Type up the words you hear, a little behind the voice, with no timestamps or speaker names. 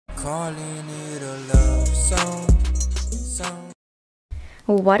calling it a love song.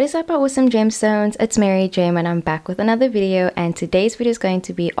 What is up, my awesome gemstones? It's Mary Gem and I'm back with another video, and today's video is going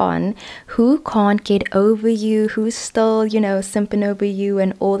to be on who can't get over you, who's still, simping over you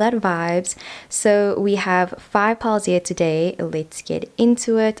and all that vibes. So we have 5 piles here today. Let's get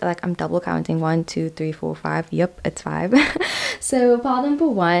into it. Like, I'm double counting: 1, 2, 3, 4, 5. Yep, it's 5. So pile number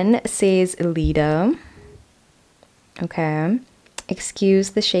 1 says leader. Okay,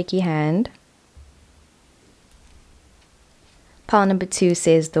 excuse the shaky hand. Pile number 2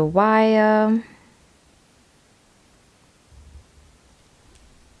 says the wire.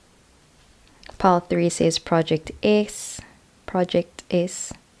 Pile 3 says project S. Project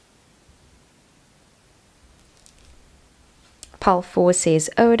S. Pile 4 says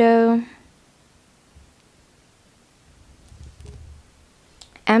Odo.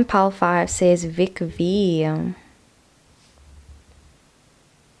 And pile 5 says Vic V.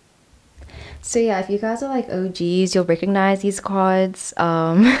 So yeah, if you guys are like OGs, you'll recognize these cards.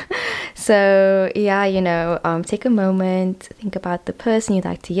 So yeah, take a moment, think about the person you'd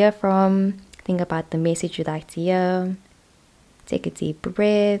like to hear from, think about the message you'd like to hear, take a deep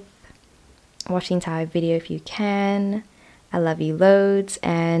breath, watch the entire video if you can. I love you loads,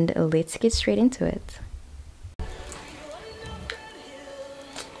 and let's get straight into it.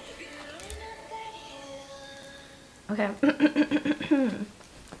 Okay.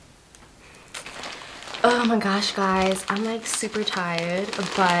 Oh my gosh, guys, I'm like super tired,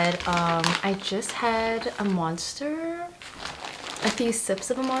 but I just had a monster, a few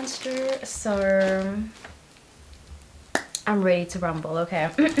sips of a monster, so I'm ready to rumble. Okay.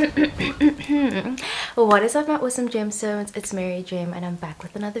 What is up, my awesome gemstones? It's Mary Gem and I'm back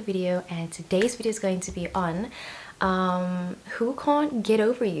with another video, and today's video is going to be on who can't get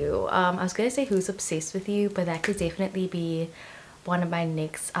over you. I was gonna say who's obsessed with you, but that could definitely be one of my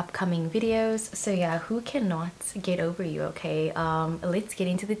next upcoming videos. So yeah, who cannot get over you? Okay, let's get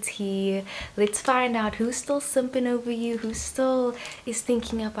into the tea. Let's find out who's still simping over you, who still is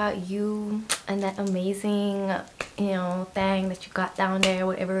thinking about you and that amazing thing that you got down there,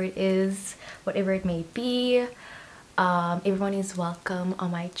 whatever it is, whatever it may be. Everyone is welcome on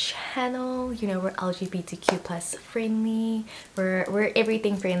my channel. We're LGBTQ plus friendly, we're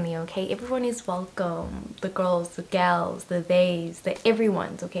everything friendly. Okay, everyone is welcome, the girls, the gals, the theys, the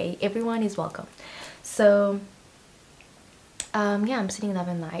everyone's. Okay, everyone is welcome. So yeah, I'm sending love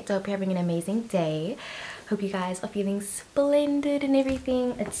and light. I hope you're having an amazing day. Hope you guys are feeling splendid and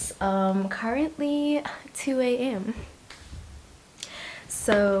everything. It's currently 2 a.m.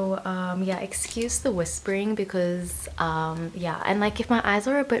 So yeah, excuse the whispering because yeah, and like if my eyes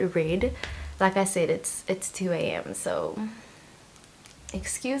are a bit red, like I said, it's 2 a.m. so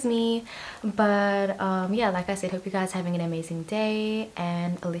excuse me. But yeah, like I said, hope you guys are having an amazing day,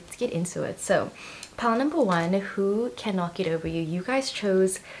 and let's get into it. So pile number 1, who cannot get over you? You guys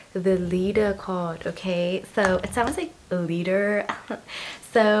chose the leader card. Okay, so it sounds like a leader.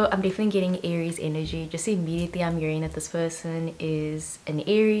 So I'm definitely getting Aries energy. Just immediately I'm hearing that this person is an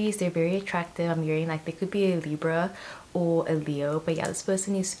Aries. They're very attractive. I'm hearing like they could be a Libra or a Leo, but yeah, this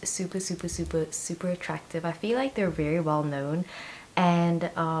person is super attractive. I feel like they're very well known, and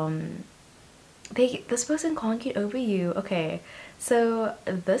this person can't get over you. Okay, so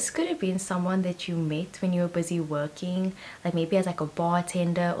this could have been someone that you met when you were busy working, like maybe as like a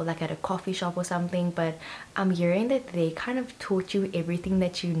bartender or like at a coffee shop or something, but I'm hearing that they kind of taught you everything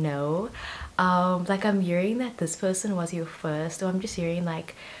that you know. Like I'm hearing that this person was your first, or I'm just hearing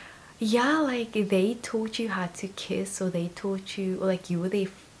like, yeah, like they taught you how to kiss, or they taught you, or like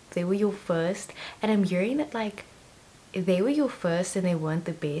they were your first. And I'm hearing that like they were your first and they weren't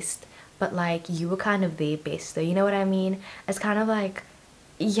the best, but like you were kind of their best, though. You know what I mean? It's kind of like,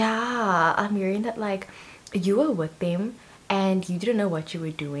 yeah, I'm hearing that like you were with them and you didn't know what you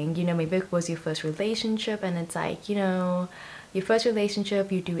were doing. Maybe it was your first relationship, and it's like, your first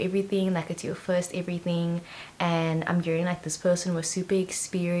relationship, you do everything like it's your first everything. And I'm hearing like this person was super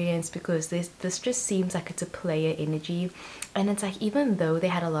experienced, because this just seems like it's a player energy. And it's like, even though they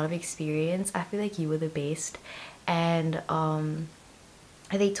had a lot of experience, I feel like you were the best. And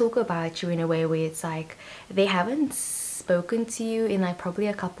they talk about you in a way where it's like they haven't spoken to you in like probably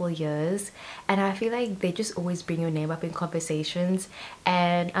a couple years, and I feel like they just always bring your name up in conversations.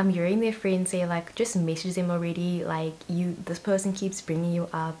 And I'm hearing their friends say like, just message them already, like this person keeps bringing you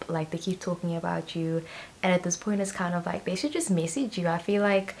up, like they keep talking about you. And at this point it's kind of like they should just message you. I feel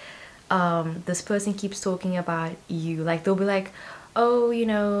like this person keeps talking about you, like they'll be like, oh,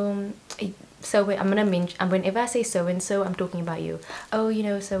 so I'm gonna mention, whenever I say so and so, I'm talking about you. Oh, you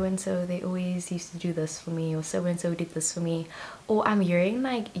know, so and so, they always used to do this for me, or so and so did this for me. Or I'm hearing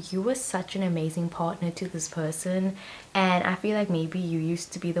like you were such an amazing partner to this person, and I feel like maybe you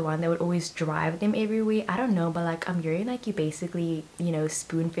used to be the one that would always drive them everywhere. I don't know, but like I'm hearing like you basically, you know,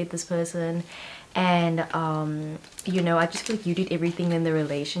 spoon fed this person, and you know, I just feel like you did everything in the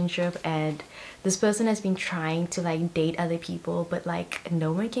relationship, and this person has been trying to like date other people, but like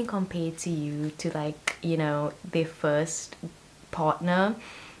no one can compare to you, to like, you know, their first partner,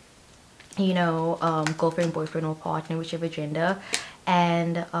 you know, girlfriend, boyfriend, or partner, whichever gender.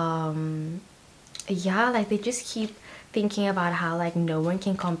 And yeah, like they just keep thinking about how like no one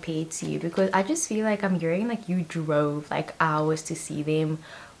can compare to you, because I just feel like I'm hearing like you drove like hours to see them,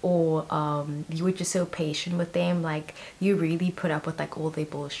 or you were just so patient with them, like you really put up with like all their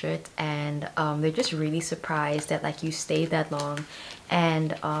bullshit, and they're just really surprised that like you stayed that long.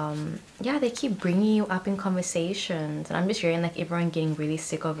 And yeah, they keep bringing you up in conversations, and I'm just hearing like everyone getting really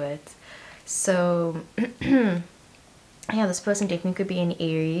sick of it. So yeah, this person definitely could be an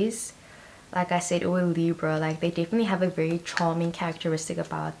Aries, like I said, or a Libra. Like they definitely have a very charming characteristic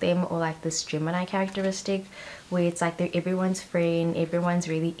about them, or like this Gemini characteristic where it's like they're everyone's friend, everyone's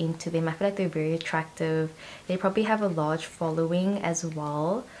really into them. I feel like they're very attractive. They probably have a large following as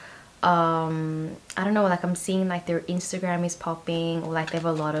well. I don't know, like I'm seeing like their Instagram is popping, or like they have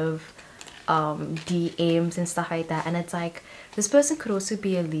a lot of DMs and stuff like that. And it's like this person could also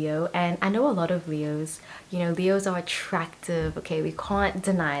be a Leo, and I know a lot of Leos. You know, Leos are attractive. Okay, we can't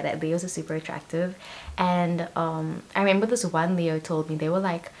deny that Leos are super attractive. And I remember this one Leo told me, they were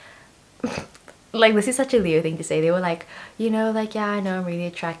like like this is such a Leo thing to say. They were like, you know, like yeah, I know I'm really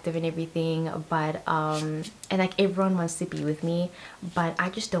attractive and everything, but and like everyone wants to be with me, but I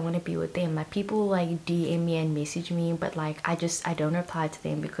just don't want to be with them. Like people like DM me and message me, but like I don't reply to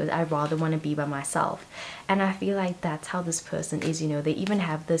them because I rather want to be by myself. And I feel like that's how this person is, you know. They even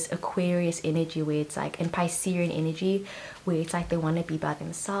have this Aquarius energy where it's like, and Piscean energy where it's like they want to be by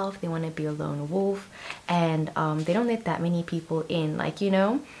themselves, they want to be a lone wolf, and they don't let that many people in, like, you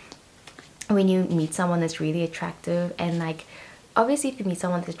know, when you meet someone that's really attractive. And like obviously if you meet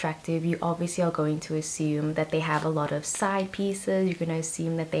someone that's attractive, you obviously are going to assume that they have a lot of side pieces, you're going to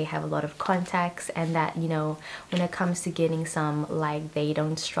assume that they have a lot of contacts, and that, you know, when it comes to getting some, like they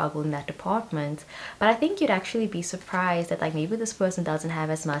don't struggle in that department. But I think you'd actually be surprised that like maybe this person doesn't have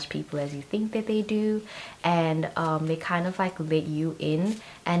as much people as you think that they do, and they kind of like let you in,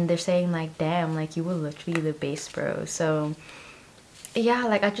 and they're saying like, damn, like you were literally the best, bro. So yeah,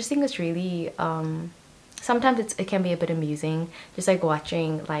 like I just think it's really sometimes it can be a bit amusing, just like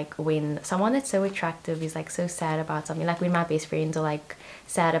watching like when someone that's so attractive is like so sad about something, like when my best friends are like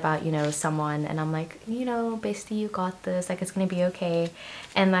sad about, you know, someone, and I'm like, you know, bestie, you got this, like it's gonna be okay.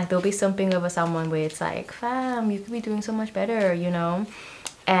 And like they'll be something over someone where it's like, fam, you could be doing so much better, you know.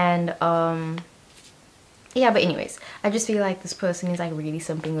 And yeah, but anyways, I just feel like this person is like really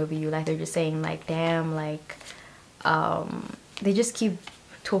something over you, like they're just saying like, damn, like they just keep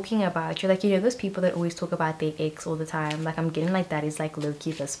talking about you, like, you know, those people that always talk about their ex all the time. Like I'm getting like that is like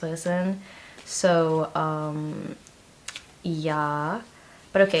low-key this person. So yeah,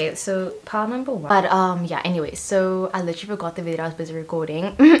 but okay, so pile number one. But yeah, anyways, so I literally forgot the video, I was busy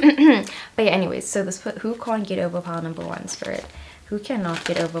recording. But yeah, anyways, so this, who can't get over pile number one, Spirit? Who cannot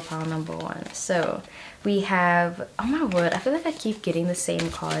get over pile number one? So we have, oh my word, I feel like I keep getting the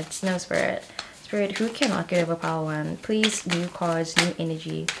same cards. No, Spirit. Spirit, who cannot get over pile one? Please, new cards, new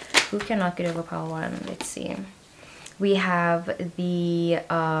energy. Who cannot get over pile one? Let's see. We have the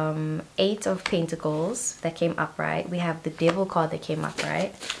Eight of Pentacles that came upright. We have the Devil card that came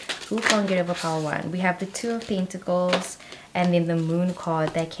upright. Who can't get over pile one? We have the Two of Pentacles, and then the Moon card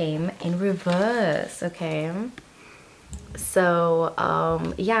that came in reverse. Okay. So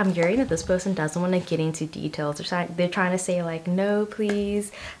yeah, I'm hearing that this person doesn't want to get into details. They're trying to say like, no,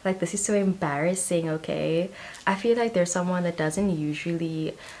 please, like this is so embarrassing. Okay, I feel like there's someone that doesn't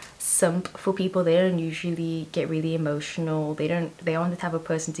usually simp for people. They don't usually get really emotional. They aren't the type of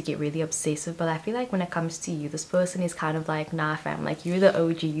person to get really obsessive. But I feel like when it comes to you, this person is kind of like, nah fam, like you're the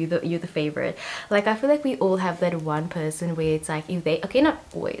OG, you're the favorite. Like I feel like we all have that one person where it's like, if they, okay, not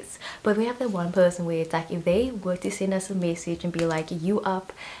always, but we have that one person where it's like, if they were to send us a message and be like, you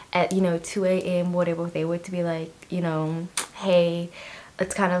up at, you know, 2 a.m, whatever, if they were to be like, you know, hey,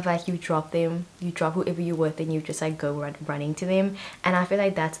 it's kind of like you drop them, you drop whoever you're with, and you just like go running to them. And I feel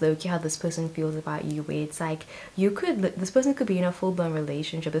like that's low-key how this person feels about you, where it's like this person could be in a full-blown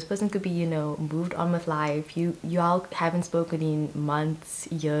relationship, this person could be, you know, moved on with life, y'all haven't spoken in months,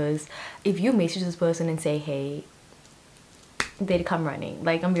 years. If you message this person and say, hey, they'd come running.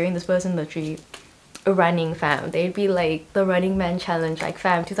 Like, I'm hearing this person literally running, fam. They'd be like the Running Man challenge, like,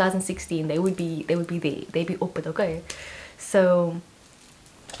 fam, 2016. They would be there. They'd be open, okay? So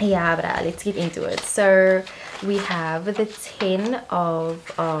yeah, but let's get into it. So we have the 10 of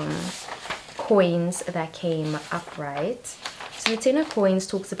coins that came up, right? So the 10 of coins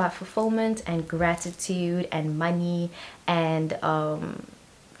talks about fulfillment and gratitude and money and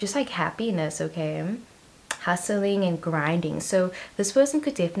just like happiness, okay? Hustling and grinding. So this person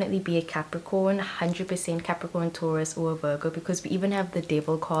could definitely be a Capricorn, 100% Capricorn, Taurus, or a Virgo, because we even have the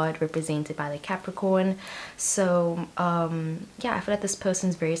Devil card represented by the Capricorn. So yeah, I feel like this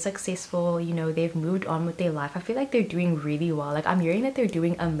person's very successful. You know, they've moved on with their life. I feel like they're doing really well. Like, I'm hearing that they're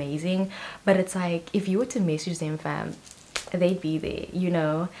doing amazing, but it's like, if you were to message them, fam, they'd be there, you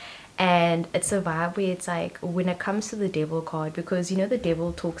know? And it's a vibe where it's like, when it comes to the Devil card, because you know the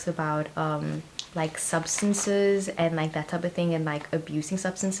Devil talks about like substances and like that type of thing, and like abusing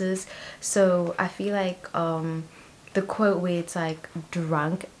substances. So I feel like the quote where it's like,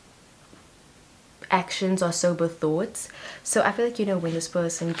 drunk actions are sober thoughts. So I feel like, you know, when this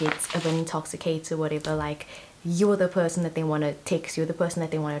person gets a bit intoxicated or whatever, like, you're the person that they want to text, you're the person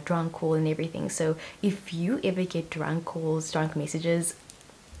that they want to drunk call and everything. So if you ever get drunk calls, drunk messages,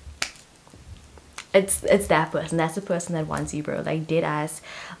 it's that person. That's the person that wants you, bro. Like, dead ass.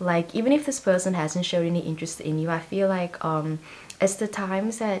 Like, even if this person hasn't showed any interest in you, I feel like it's the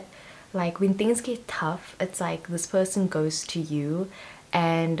times that, like, when things get tough, it's like this person goes to you.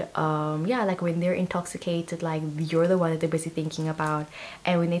 And yeah, like when they're intoxicated, like, you're the one that they're busy thinking about.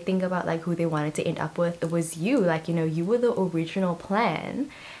 And when they think about like who they wanted to end up with, it was you. Like, you know, you were the original plan.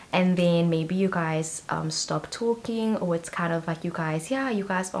 And then maybe you guys stop talking, or it's kind of like you guys, yeah, you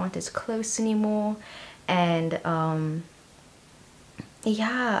guys aren't as close anymore. And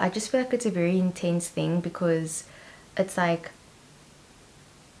yeah, I just feel like it's a very intense thing, because it's like,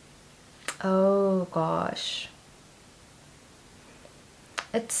 oh gosh,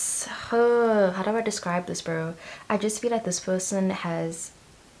 it's how do I describe this, bro? I just feel like this person has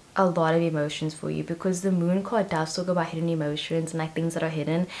a lot of emotions for you, because the moon card does talk about hidden emotions and like things that are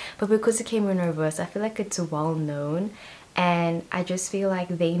hidden, but because it came in reverse, I feel like it's well known. And I just feel like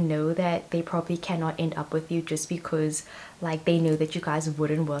they know that they probably cannot end up with you, just because like they know that you guys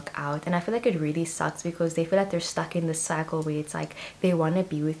wouldn't work out. And I feel like it really sucks, because they feel like they're stuck in this cycle where it's like they want to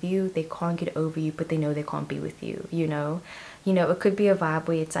be with you, they can't get over you, but they know they can't be with you, you know? You know, it could be a vibe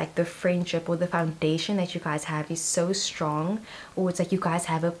where it's like the friendship or the foundation that you guys have is so strong, or it's like you guys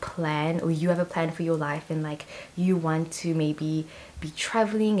have a plan, or you have a plan for your life, and like you want to maybe be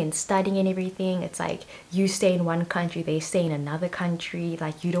traveling and studying and everything. It's like you stay in one country, they stay in another country,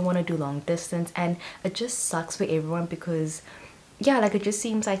 like you don't want to do long distance. And it just sucks for everyone, because yeah, like it just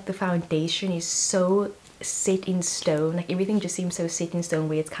seems like the foundation is so set in stone. Like everything just seems so set in stone,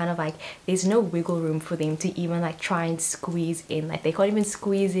 where it's kind of like there's no wiggle room for them to even like try and squeeze in. Like they can't even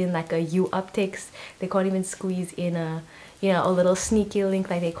squeeze in like a you up text, they can't even squeeze in a, you know, a little sneaky link.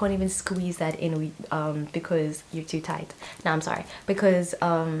 Like they can't even squeeze that in because you're too tight. No, I'm sorry, because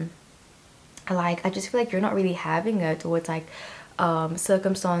like I just feel like you're not really having it, or it's like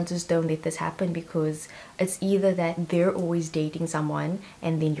circumstances don't let this happen, because it's either that they're always dating someone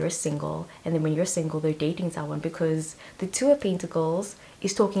and then you're single, and then when you're single they're dating someone. Because the Two of Pentacles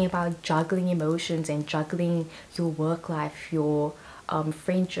is talking about juggling emotions and juggling your work life, your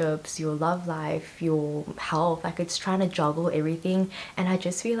friendships, your love life, your health. Like it's trying to juggle everything. And I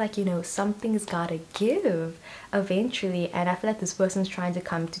just feel like, you know, something's gotta give eventually. And I feel like this person's trying to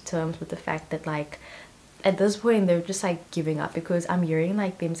come to terms with the fact that like at this point they're just like giving up, because I'm hearing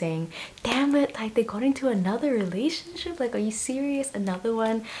like them saying, damn it, like they got into another relationship, like are you serious, another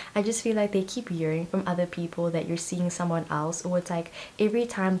one? I just feel like they keep hearing from other people that you're seeing someone else, or it's like every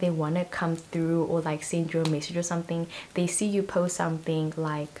time they want to come through or like send you a message or something, they see you post something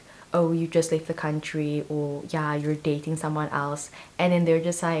like, oh, you just left the country, or yeah, you're dating someone else, and then they're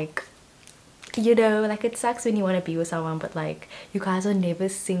just like, you know, like it sucks when you want to be with someone, but like you guys are never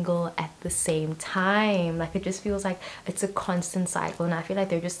single at the same time. Like it just feels like it's a constant cycle, and I feel like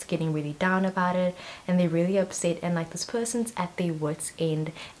they're just getting really down about it, and they're really upset, and like this person's at their wits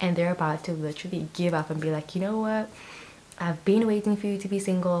end, and they're about to literally give up and be like, you know what, I've been waiting for you to be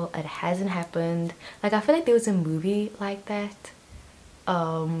single, it hasn't happened. Like I feel like there was a movie like that,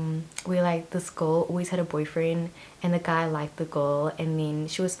 where like this girl always had a boyfriend and the guy liked the girl, and then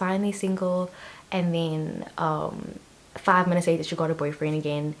she was finally single, and then 5 minutes later she got a boyfriend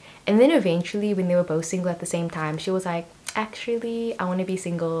again, and then eventually when they were both single at the same time, she was like, actually I want to be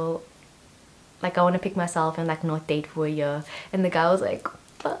single, like I want to pick myself and like not date for a year. And the guy was like,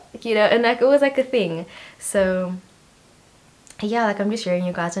 fuck, you know, and like it was like a thing. So yeah, like I'm just hearing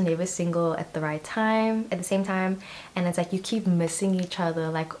you guys are never single at the right time, at the same time, and it's like you keep missing each other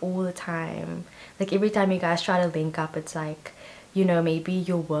like all the time. Like every time you guys try to link up, it's like, you know, maybe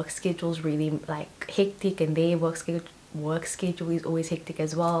your work schedule's really like hectic and their work schedule is always hectic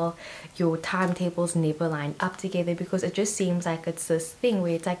as well. Your timetables never line up together because it just seems like it's this thing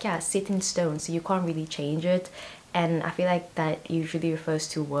where it's like, yeah, set in stone, so you can't really change it. And I feel like that usually refers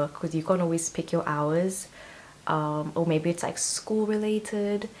to work because you can't always pick your hours, or maybe it's like school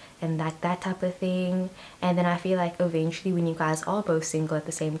related and like that type of thing. And then I feel like eventually when you guys are both single at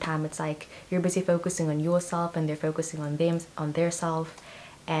the same time, it's like you're busy focusing on yourself and they're focusing on them, on their self.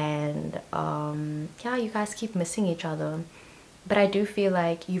 And yeah, you guys keep missing each other. But I do feel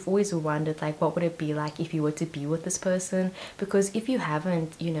like you've always wondered like what would it be like if you were to be with this person, because if you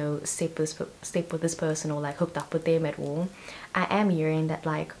haven't, you know, slept with this person or like hooked up with them at all, I am hearing that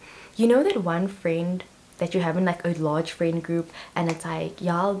like, you know, that one friend that you have in like a large friend group, and it's like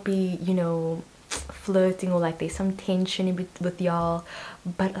y'all be, you know, flirting or like there's some tension with y'all,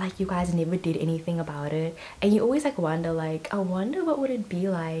 but like you guys never did anything about it, and you always like wonder like, I wonder what would it be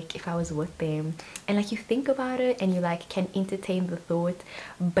like if I was with them. And like you think about it and you like can entertain the thought,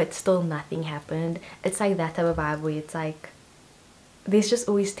 but still nothing happened. It's like that type of vibe where it's like there's just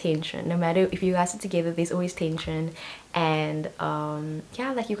always tension. No matter if you guys are together, there's always tension. And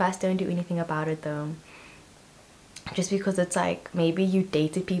yeah, like you guys don't do anything about it though, just because it's like maybe you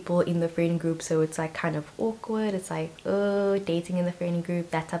dated people in the friend group, so it's like kind of awkward. It's like, oh, dating in the friend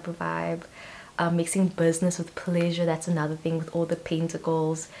group, that type of vibe. Mixing business with pleasure, that's another thing with all the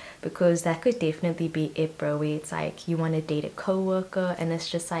pentacles, because that could definitely be it, bro, where it's like you want to date a co-worker and it's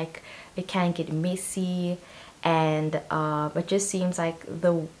just like it can get messy. And it just seems like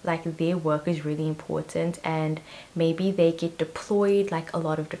their work is really important, and maybe they get deployed like a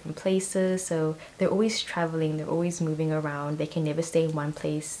lot of different places, so they're always traveling, they're always moving around, they can never stay in one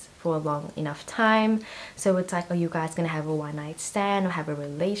place for a long enough time. So it's like, are you guys gonna have a one night stand or have a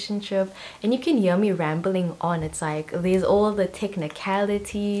relationship? And you can hear me rambling on. It's like there's all the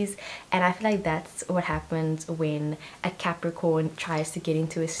technicalities, and I feel like that's what happens when a Capricorn tries to get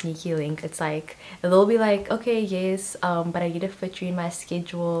into a sneaky link. It's like they'll be like, okay, yes, but I need to fit you in my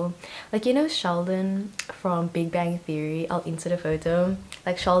schedule. Like, you know, Sheldon from Big Bang Theory, I'll insert a photo,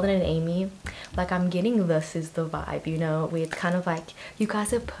 like Sheldon and Amy. Like I'm getting this is the vibe, you know, where it's kind of like you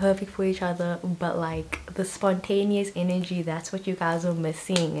guys are perfect for each other, but like the spontaneous energy, that's what you guys are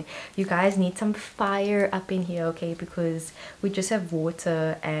missing. You guys need some fire up in here, okay? Because we just have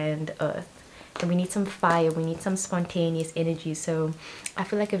water and earth, and we need some fire, we need some spontaneous energy. So I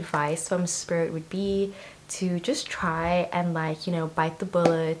feel like advice from spirit would be to just try and like, you know, bite the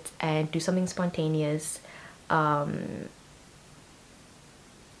bullet and do something spontaneous.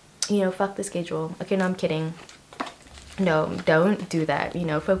 You know, fuck the schedule. Okay, no, I'm kidding. No, don't do that. You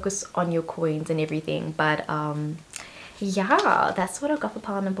know, focus on your coins and everything. But yeah, that's what I got for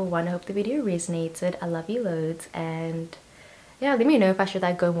pile number one. I hope the video resonated. I love you loads, and yeah, let me know if I should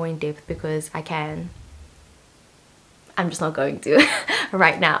like go more in depth, because I can. I'm just not going to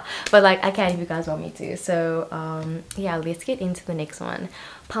right now, but like I can if you guys want me to. So yeah, let's get into the next one.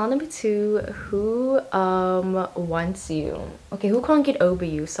 Pile number two, who wants you? Okay, who can't get over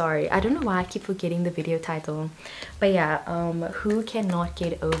you? Sorry, I don't know why I keep forgetting the video title, but yeah, who cannot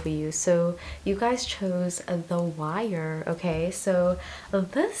get over you? So you guys chose The Wire. Okay, so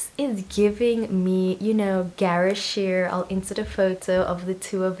this is giving me, you know, garish share. I'll insert a photo of the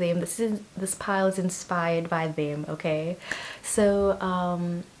two of them. This pile is inspired by them. Okay, so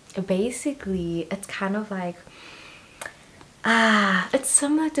basically it's kind of like, it's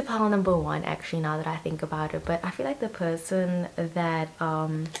similar to pile number one actually, now that I think about it. But I feel like the person that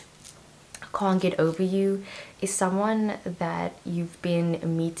can't get over you is someone that you've been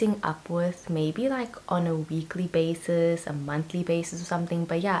meeting up with, maybe like on a weekly basis, a monthly basis or something.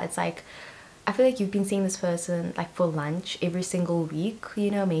 But yeah, it's like I feel like you've been seeing this person like for lunch every single week.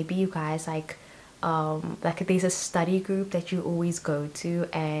 You know, maybe you guys like there's a study group that you always go to,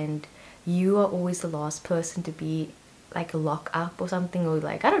 and you are always the last person to be like lock up or something, or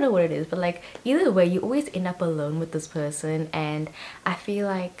like I don't know what it is, but like either way you always end up alone with this person. And I feel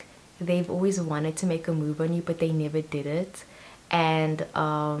like they've always wanted to make a move on you, but they never did it. And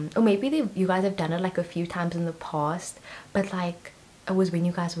or maybe you guys have done it like a few times in the past, but like it was when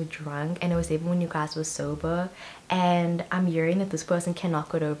you guys were drunk, and it was even when you guys were sober. and I'm hearing that this person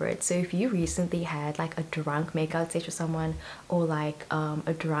cannot get over it. So if you recently had like a drunk makeout session with someone, or like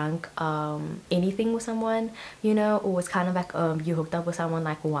a drunk anything with someone, you know, or it's kind of like you hooked up with someone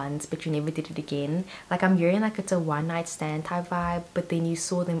like once but you never did it again, like I'm hearing like it's a one night stand type vibe, but then you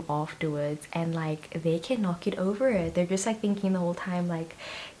saw them afterwards and like they cannot get over it. They're just like thinking the whole time like,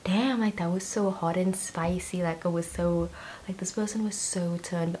 damn, like that was so hot and spicy, like it was so, like this person was so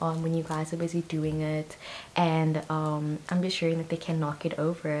turned on when you guys are busy doing it, and I'm just hearing that they cannot get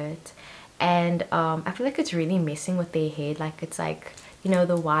over it. And I feel like it's really messing with their head, like it's like, you know,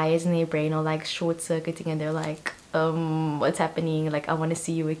 the wires in their brain are like short circuiting and they're like, what's happening, like I want to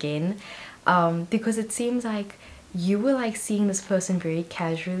see you again. Because it seems like you were like seeing this person very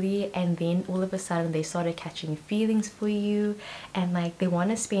casually, and then all of a sudden they started catching feelings for you, and like they want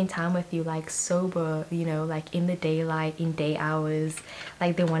to spend time with you like sober, you know, like in the daylight, in day hours,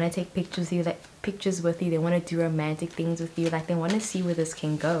 like they want to take pictures with you, like pictures with you, they want to do romantic things with you, like they want to see where this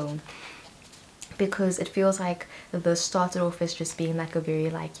can go. Because it feels like this started off as just being like a very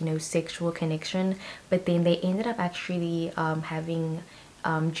like, you know, sexual connection, but then they ended up actually having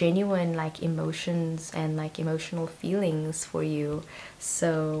genuine like emotions and like emotional feelings for you.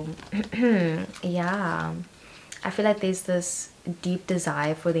 So yeah, I feel like there's this deep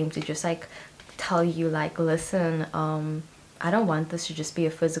desire for them to just like tell you like, listen, I don't want this to just be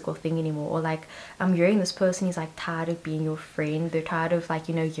a physical thing anymore. Or like, I'm hearing this person is like tired of being your friend. They're tired of like,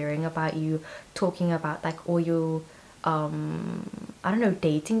 you know, hearing about you talking about like all your I don't know,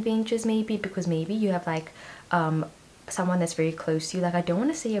 dating ventures maybe, because maybe you have like someone that's very close to you. Like I don't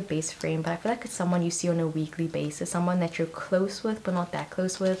want to say a best friend, but I feel like it's someone you see on a weekly basis, someone that you're close with but not that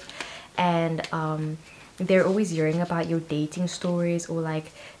close with. And they're always hearing about your dating stories, or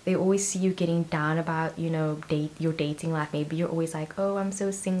like they always see you getting down about, you know, your dating life. Maybe you're always like, oh, I'm so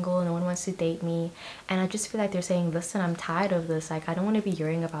single, no one wants to date me. And I just feel like they're saying, listen, I'm tired of this, like I don't want to be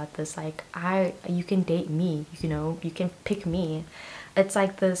hearing about this, like you can date me, you know, you can pick me. It's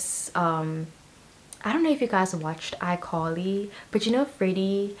like this I don't know if you guys watched iCarly, but you know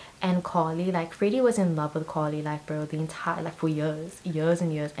Freddie and Carly, like Freddie was in love with Carly, like bro, the entire, like for years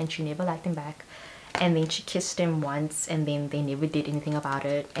and years, and she never liked him back. And then she kissed him once, and then they never did anything about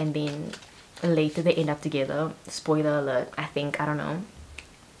it, and then later they end up together. Spoiler alert, I think, I don't know.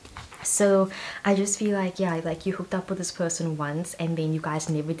 So I just feel like, yeah, like you hooked up with this person once and then you guys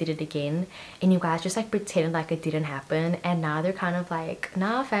never did it again, and you guys just like pretended like it didn't happen, and now they're kind of like,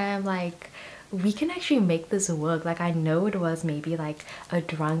 nah fam, like we can actually make this work. Like I know it was maybe like a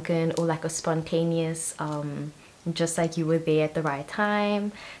drunken or like a spontaneous just like you were there at the right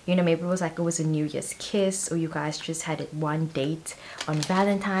time, you know, maybe it was like it was a New Year's kiss, or you guys just had it one date on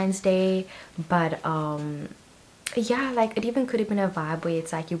Valentine's Day. But yeah, like it even could have been a vibe where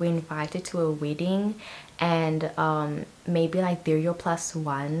it's like you were invited to a wedding, and maybe like they're your plus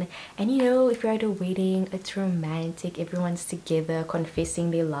one, and you know, if you're at a wedding it's romantic, everyone's together confessing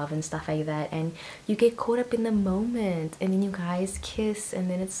their love and stuff like that, and you get caught up in the moment, and then you guys kiss, and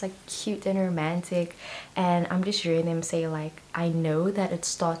then it's like cute and romantic. And I'm just hearing them say like, I know that it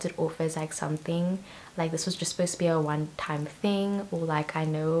started off as like something like this was just supposed to be a one-time thing, or like I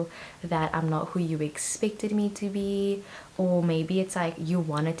know that I'm not who you expected me to be, or maybe it's like you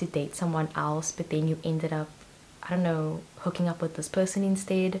wanted to date someone else but then you ended up, I don't know, hooking up with this person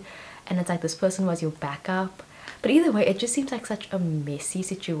instead, and it's like this person was your backup. But either way, it just seems like such a messy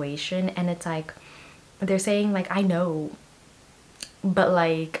situation, and it's like they're saying like, I know, but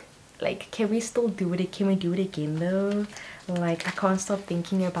like can we still do it, can we do it again though? Like I can't stop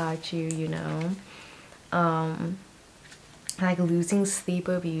thinking about you, you know. Like losing sleep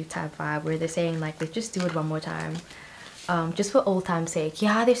over you type vibe, where they're saying like, let's just do it one more time, just for old time's sake.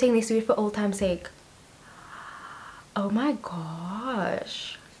 Yeah, they're saying let's do it for old time's sake. Oh my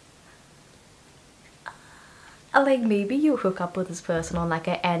gosh. Like maybe you hook up with this person on like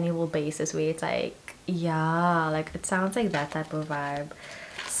an annual basis, where it's like, yeah, like it sounds like that type of vibe.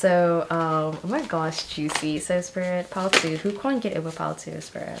 So oh my gosh, juicy. So spirit, pile 2, who can't get over pile 2?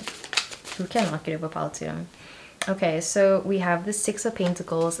 Spirit, who cannot get over pile 2? Okay, so we have the 6 of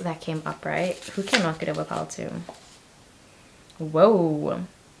Pentacles that came up, right? Who cannot get over pile 2? Whoa.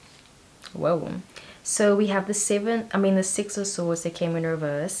 Whoa. So we have the 6 of Swords that came in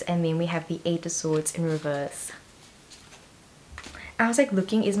reverse, and then we have the 8 of Swords in reverse. I was like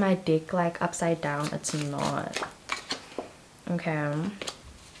looking, is my deck like upside down? It's not. Okay.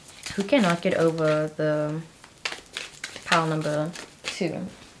 Who cannot get over the pile number 2?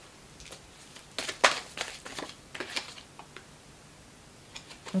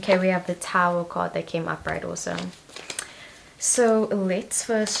 Okay, we have the Tower card that came upright also. So let's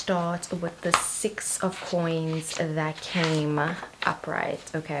first start with the 6 of coins that came upright,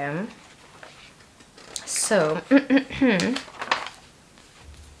 okay? So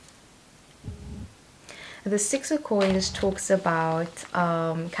the 6 of coins talks about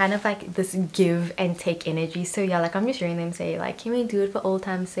kind of like this give and take energy. So yeah, like I'm just hearing them say like, can we do it for old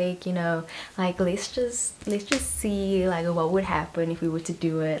time's sake, you know, like let's just see like what would happen if we were to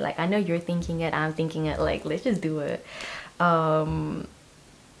do it. Like I know you're thinking it, I'm thinking it, like let's just do it.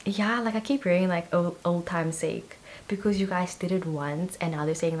 Yeah, like I keep hearing like old time's sake, because you guys did it once and now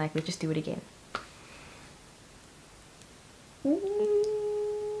they're saying like let's just do it again.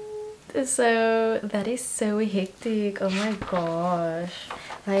 So that is so hectic. Oh my gosh,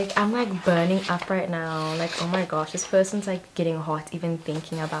 like I'm like burning up right now. Like oh my gosh, this person's like getting hot even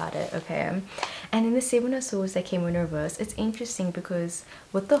thinking about it. Okay, and in the 7 of swords that came in reverse, it's interesting because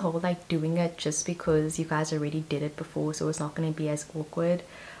with the whole like doing it just because you guys already did it before, so it's not going to be as awkward.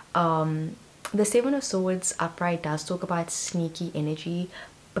 The 7 of swords upright does talk about sneaky energy,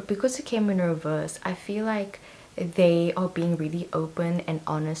 but because it came in reverse, I feel like they are being really open and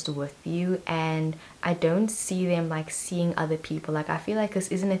honest with you, and I don't see them like seeing other people. Like I feel like this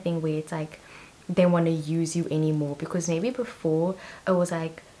isn't a thing where it's like they want to use you anymore, because maybe before it was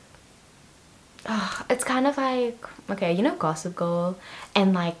like it's kind of like, okay, you know Gossip Girl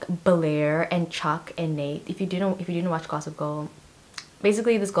and like Belair and Chuck and Nate. If you didn't watch Gossip Girl,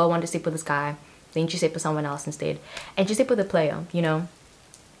 basically this girl wanted to sleep with this guy, then she slept with someone else instead, and she slept with a player, you know,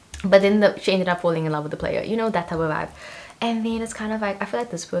 but then she ended up falling in love with the player, you know, that type of vibe. And then it's kind of like I feel like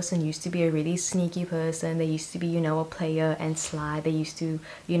this person used to be a really sneaky person. They used to be, you know, a player and sly. They used to,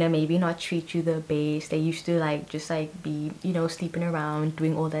 you know, maybe not treat you the best. They used to like just like be, you know, sleeping around,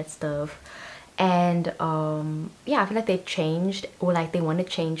 doing all that stuff. And yeah, I feel like they've changed, or like they want to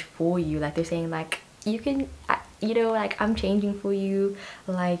change for you. Like they're saying like you can, you know, like I'm changing for you,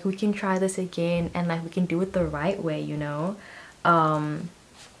 like we can try this again and like we can do it the right way, you know.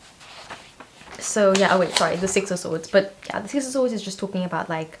 So yeah, oh wait, sorry, the 6 of swords. But yeah, the 6 of swords is just talking about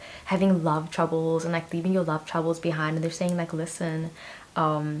like having love troubles and like leaving your love troubles behind. And they're saying like, listen,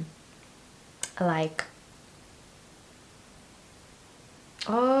 like,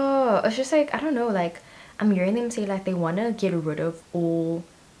 oh, it's just like I don't know, like I'm hearing them say like they want to get rid of all,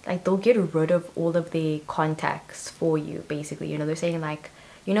 like they'll get rid of all of their contacts for you, basically, you know. They're saying like,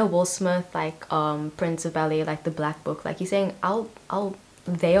 you know, Will Smith, like Prince of Bel-Air, like the Black Book, like he's saying I'll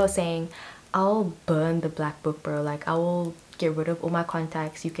they are saying I'll burn the Black Book, bro. Like I will get rid of all my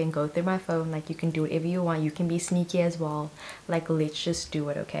contacts. You can go through my phone, like you can do whatever you want. You can be sneaky as well. Like let's just do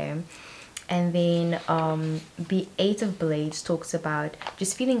it, okay? And then the 8 of blades talks about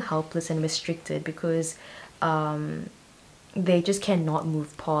just feeling helpless and restricted, because they just cannot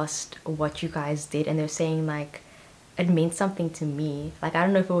move past what you guys did. And they're saying like it meant something to me. Like I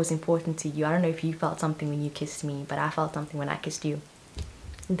don't know if it was important to you. I don't know if you felt something when you kissed me, but I felt something when I kissed you.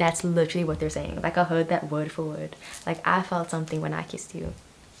 That's literally what they're saying. Like I heard that word for word. Like I felt something when I kissed you.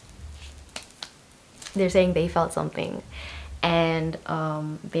 They're saying they felt something, and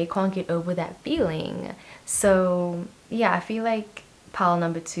they can't get over that feeling. So yeah, I feel like pile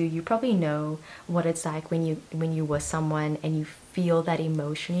number 2, you probably know what it's like when you were someone and you feel that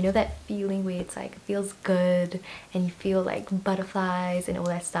emotion, you know, that feeling where it's like it feels good and you feel like butterflies and all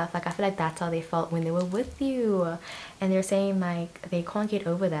that stuff. Like I feel like that's how they felt when they were with you, and they're saying like they can't get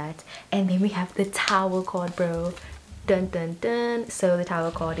over that. And then we have the Tower card, bro. Dun dun dun. So the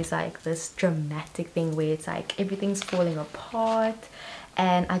Tower card is like this dramatic thing where it's like everything's falling apart,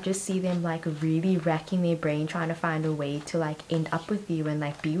 and I just see them like really racking their brain trying to find a way to like end up with you and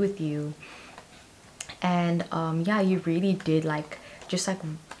like be with you. And yeah, you really did like just like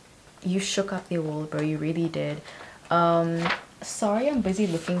you shook up their world, bro. You really did. Sorry, I'm busy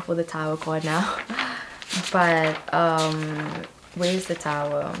looking for the Tower card now. But where's the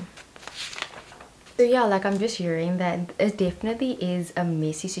Tower? So yeah, like I'm just hearing that it definitely is a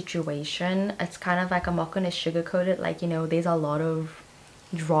messy situation. It's kind of like, I'm not gonna sugarcoat it, like, you know, there's a lot of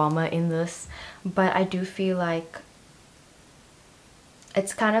drama in this, but I do feel like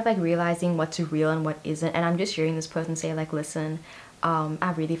it's kind of like realizing what's real and what isn't. And I'm just hearing this person say like, listen,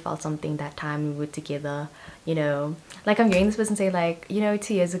 I really felt something that time we were together, you know. Like I'm hearing this person say like, you know,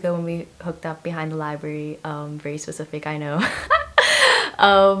 2 years ago when we hooked up behind the library, very specific, I know.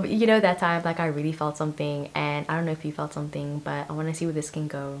 You know, that time like I really felt something, and I don't know if you felt something, but I want to see where this can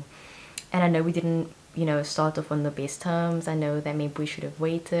go. And I know we didn't, you know, start off on the best terms. I know that maybe we should have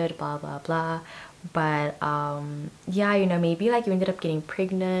waited, blah blah blah. But yeah, you know, maybe like you ended up getting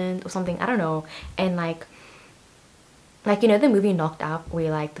pregnant or something, I don't know. And like like, you know the movie Knocked Up,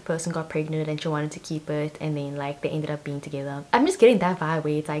 where like the person got pregnant and she wanted to keep it, and then like they ended up being together. I'm just getting that vibe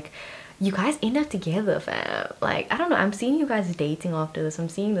where it's like you guys end up together, fam. Like, I don't know, I'm seeing you guys dating after this. I'm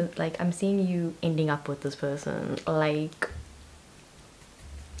seeing this, like, I'm seeing you ending up with this person. Like,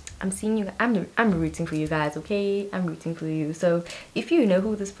 I'm seeing you. I'm rooting for you guys, okay? I'm rooting for you. So if you know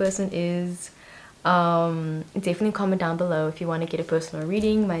who this person is, definitely comment down below. If you want to get a personal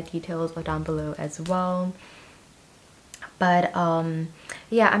reading, my details are down below as well. But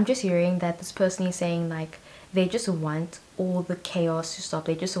yeah, I'm just hearing that this person is saying like they just want all the chaos to stop.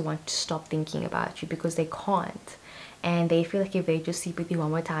 They just want to stop thinking about you because they can't, and they feel like if they just sleep with you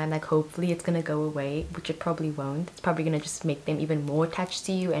one more time, like hopefully it's gonna go away, which it probably won't. It's probably gonna just make them even more attached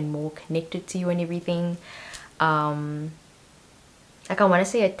to you and more connected to you and everything. Like, I want to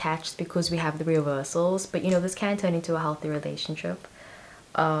say attached because we have the reversals, but you know this can turn into a healthy relationship.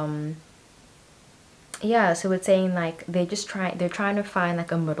 Yeah, so it's saying like they're trying to find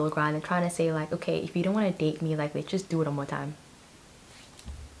like a middle ground. They're trying to say like, okay, if you don't want to date me, like let's just do it one more time.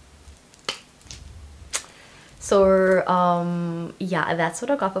 So yeah, that's what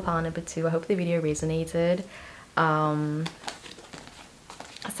I got for pile number 2. I hope the video resonated.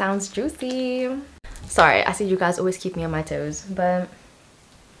 Sounds juicy. Sorry, I see you guys always keep me on my toes, but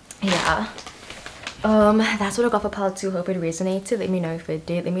yeah, that's what I got for pile 2. Hope it resonated. Let me know if it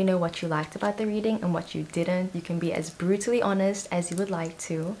did. Let me know what you liked about the reading and what you didn't. You can be as brutally honest as you would like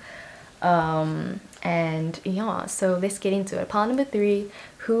to. And yeah, so let's get into it. Pile number 3,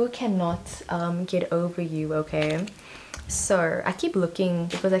 who cannot get over you. Okay, so I keep looking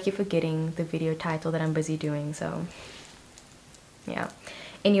because I keep forgetting the video title that I'm busy doing, so yeah.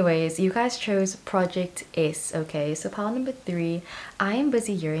 Anyways, you guys chose Project S. Okay, so pile number 3, I am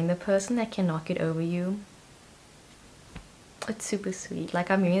busy hearing the person that cannot get over you. It's super sweet.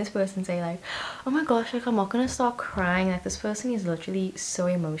 Like, I'm hearing this person say like, oh my gosh, like I'm not gonna start crying. Like, this person is literally so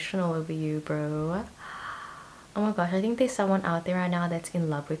emotional over you, bro. Oh my gosh, I think there's someone out there right now that's in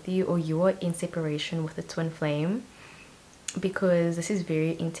love with you, or you are in separation with a twin flame, because this is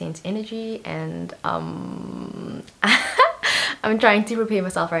very intense energy. And I'm trying to prepare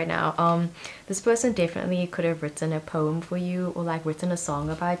myself right now. This person definitely could have written a poem for you, or like written a song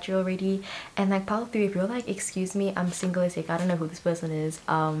about you already. And like pile 3, if you're like, excuse me, I'm single as heck, I don't know who this person is,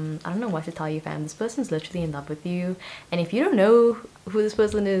 I don't know what to tell you, fam. This person's literally in love with you, and if you don't know who this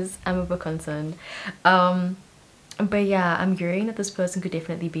person is, I'm a bit concerned. But yeah, I'm hearing that this person could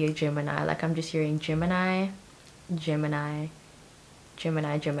definitely be a Gemini. Like, I'm just hearing Gemini, Gemini,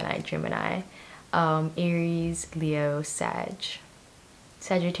 Gemini, Gemini, Gemini, Aries, Leo,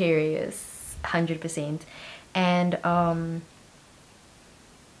 Sagittarius, 100%. And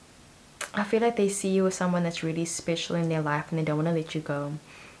I feel like they see you as someone that's really special in their life and they don't want to let you go.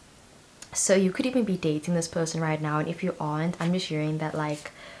 So you could even be dating this person right now, and if you aren't, I'm just hearing that like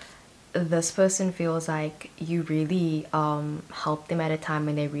this person feels like you really helped them at a time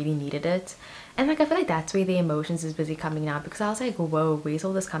when they really needed it. And like I feel like that's where the emotions is busy coming out, because I was like, whoa, where's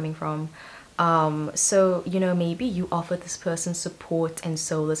all this coming from? So you know, maybe you offered this person support and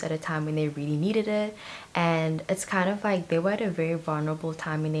solace at a time when they really needed it, and it's kind of like they were at a very vulnerable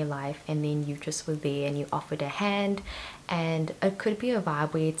time in their life, and then you just were there and you offered a hand. And it could be a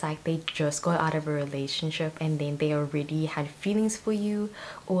vibe where it's like they just got out of a relationship and then they already had feelings for you,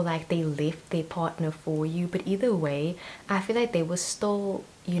 or like they left their partner for you. But either way, I feel like they were still,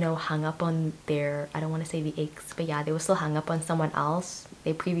 you know, hung up on their, I don't want to say the ex, but yeah, they were still hung up on someone else,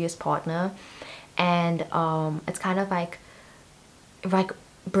 their previous partner. And it's kind of like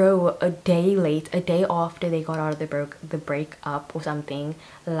bro, a day late, a day after they got out of the breakup or something,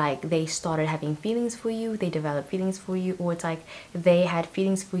 like they started having feelings for you, they developed feelings for you, or it's like they had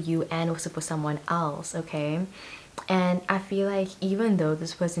feelings for you and also for someone else. Okay, and I feel like even though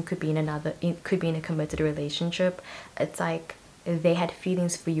this person could be in another, it could be in a committed relationship, it's like they had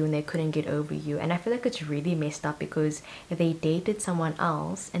feelings for you and they couldn't get over you. And I feel like it's really messed up because they dated someone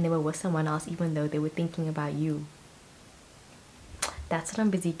else and they were with someone else even though they were thinking about you. That's what I'm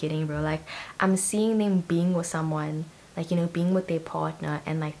busy getting, bro. Like, I'm seeing them being with someone, like, you know, being with their partner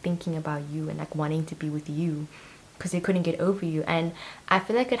and like thinking about you and like wanting to be with you because they couldn't get over you. And I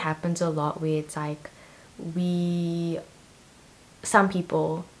feel like it happens a lot where it's like some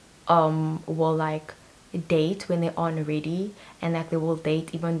people will like date when they aren't ready, and like they will date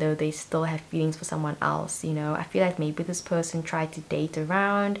even though they still have feelings for someone else, you know. I feel like maybe this person tried to date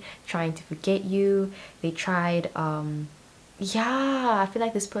around, trying to forget you. They tried yeah, I feel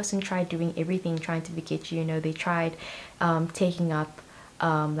like this person tried doing everything trying to forget you, you know. They tried taking up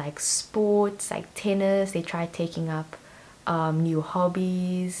like sports, like tennis. They tried taking up new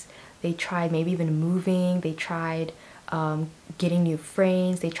hobbies. They tried maybe even moving. They tried getting new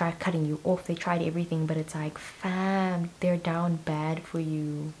friends, they tried cutting you off, they tried everything, but it's like, fam, they're down bad for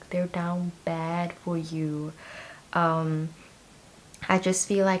you. They're down bad for you. I just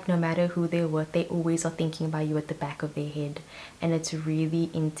feel like no matter who they're with, they always are thinking about you at the back of their head. And it's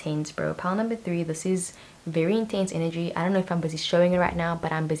really intense, bro. Pile number 3, this is very intense energy. I don't know if I'm busy showing it right now,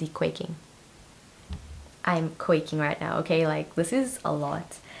 but I'm busy quaking. I'm quaking right now, okay? Like, this is a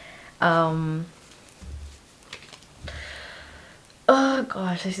lot. Oh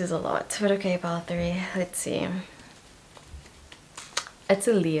gosh, this is a lot. But okay, pile 3. Let's see. It's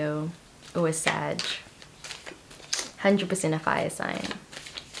a Leo or a Sag. 100% a fire sign.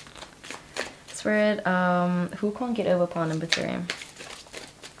 Spirit, who can't get over pile number 3?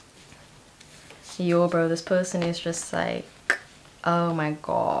 Yo, bro, this person is just like, oh my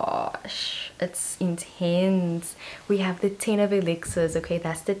gosh, it's intense. We have the 10 of elixirs, okay?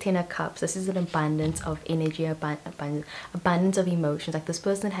 That's the 10 of cups. This is an abundance of energy, abundance of emotions. Like, this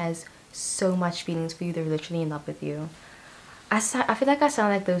person has so much feelings for you. They're literally in love with you. I feel like I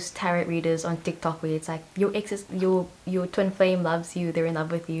sound like those tarot readers on TikTok where it's like, your ex is, your twin flame loves you, they're in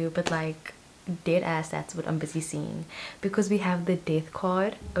love with you, but like, dead ass, that's what I'm busy seeing. Because we have the death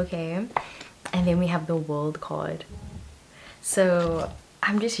card, okay? And then we have the world card. So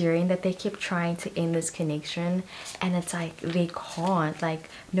I'm just hearing that they keep trying to end this connection, and it's like they can't. Like,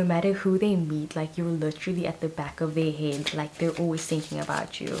 no matter who they meet, like, you're literally at the back of their head. Like, they're always thinking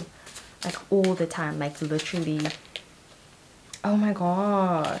about you, like, all the time, like, literally. Oh my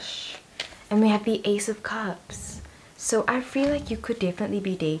gosh. And we have the Ace of Cups. So I feel like you could definitely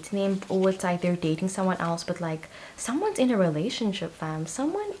be dating them, or it's like they're dating someone else, but like, someone's in a relationship, fam.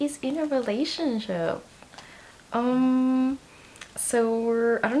 Someone is in a relationship. So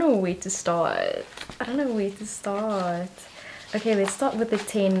I don't know where to start. I don't know where to start. Okay, let's start with the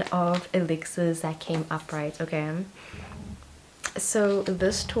 10 of elixirs that came upright, okay? So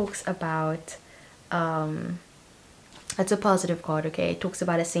this talks about, it's a positive card, okay? It talks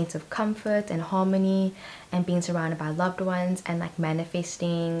about a sense of comfort and harmony and being surrounded by loved ones and like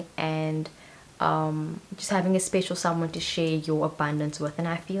manifesting and just having a special someone to share your abundance with. And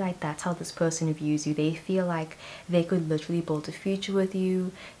I feel like that's how this person views you. They feel like they could literally build a future with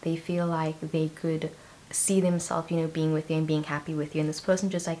you. They feel like they could see themselves, you know, being with you and being happy with you. And this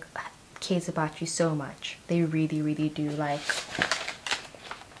person just like cares about you so much. They really, really do. Like,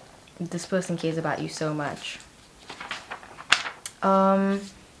 this person cares about you so much. And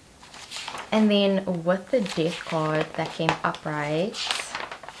then with the death card that came upright,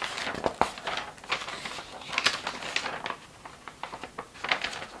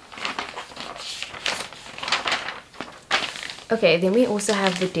 okay, then we also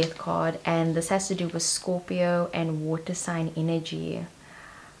have the death card, and this has to do with Scorpio and water sign energy.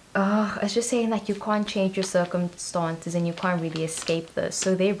 It's just saying like you can't change your circumstances and you can't really escape this.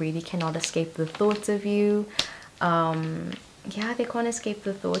 So they really cannot escape the thoughts of you. Yeah, they can't escape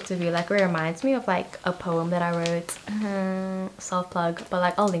the thoughts of you. Like, it reminds me of like a poem that I wrote, self-plug, but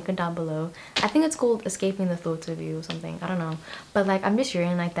like I'll link it down below. I think it's called Escaping the Thoughts of You or something, I don't know. But like, I'm just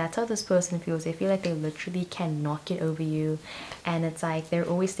hearing like that's how this person feels. They feel like they literally cannot get over you, and it's like they're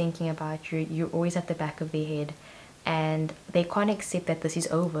always thinking about you. You're always at the back of their head, and they can't accept that this is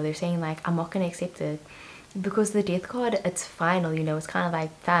over. They're saying like, I'm not gonna accept it, because the death card, it's final, you know. It's kind of like,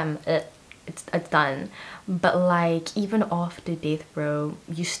 fam, it's done. But like, even after death, bro,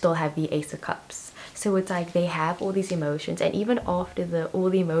 you still have the Ace of Cups. So it's like they have all these emotions, and even after all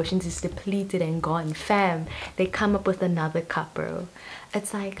the emotions is depleted and gone, fam, they come up with another cup, bro.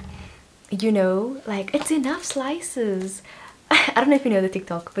 It's like, you know, like, it's enough slices. I don't know if you know the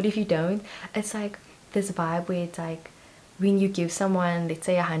TikTok, but if you don't, it's like this vibe where it's like, when you give someone, let's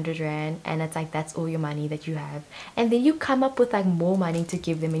say 100 rand, and it's like that's all your money that you have, and then you come up with like more money to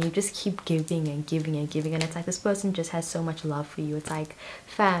give them, and you just keep giving and giving and giving, and it's like this person just has so much love for you. It's like,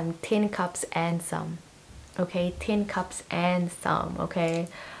 fam, 10 cups and some, okay? 10 cups and some, okay?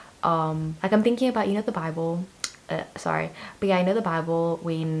 Like, I'm thinking about, you know, the Bible, sorry, but yeah, I know the Bible,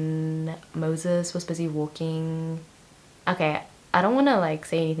 when Moses was busy walking, okay, I don't want to like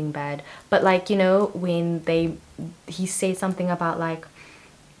say anything bad, but like, you know, when he said something about like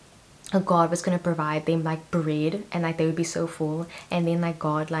God was gonna provide them like bread, and like they would be so full, and then like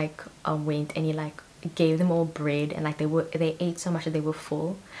God like went and he like gave them all bread, and like they ate so much that they were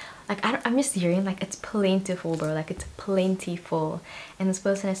full. Like, I'm just hearing like it's plentiful, bro. Like, it's plentiful, and this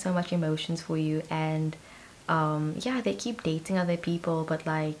person has so much emotions for you, and yeah, they keep dating other people, but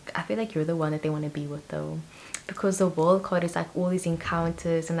like I feel like you're the one that they want to be with though, because the world card is like all these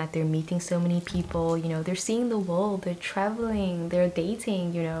encounters and like they're meeting so many people, you know, they're seeing the world, they're traveling, they're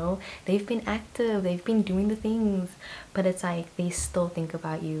dating, you know, they've been active, they've been doing the things, but it's like they still think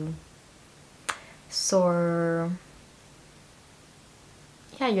about you. So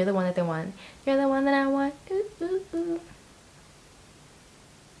yeah, you're the one that they want. You're the one that I want. Ooh, ooh, ooh.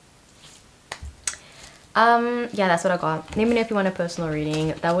 Yeah, that's what I got. Let me know if you want a personal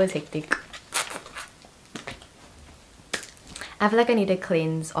reading. That was hectic. I feel like I need to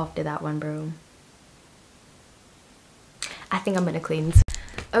cleanse after that one, bro. I think I'm gonna cleanse.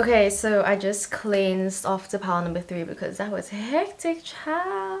 Okay, so I just cleansed after pile number 3 because that was hectic,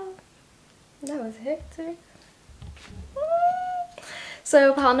 child. That was hectic.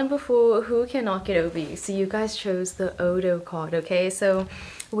 So pile number 4, who cannot get over you? So you guys chose the Odo card, okay? So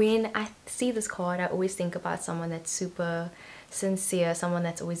when I see this card, I always think about someone that's super sincere, someone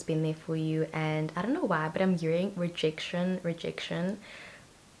that's always been there for you, and I don't know why, but I'm hearing rejection, rejection.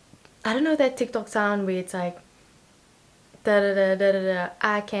 I don't know that TikTok sound where it's like da da da da da da,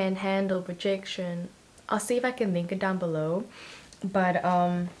 I can't handle rejection. I'll see if I can link it down below. But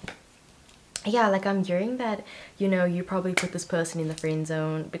yeah, like I'm hearing that, you know, you probably put this person in the friend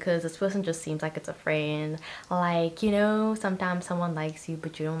zone because this person just seems like it's a friend. Like, you know, sometimes someone likes you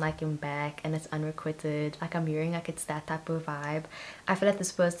but you don't like him back and it's unrequited. Like I'm hearing like it's that type of vibe. I feel like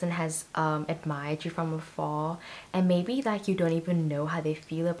this person has admired you from afar, and maybe like you don't even know how they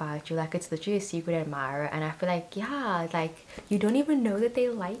feel about you. Like it's literally a secret admirer, and I feel like, yeah, like you don't even know that they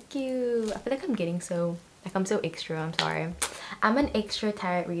like you. I feel like I'm getting so, like I'm so extra, I'm sorry. I'm an extra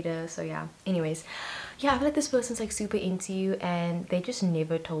tarot reader, so yeah. Anyways, yeah, I feel like this person's like super into you and they just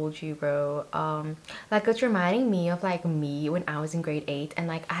never told you, bro. Like it's reminding me of like me when I was in grade 8 and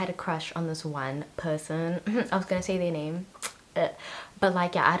like I had a crush on this one person. I was gonna say their name. But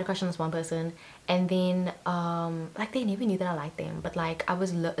like yeah, I had a crush on this one person, and then like they never knew that I liked them, but like I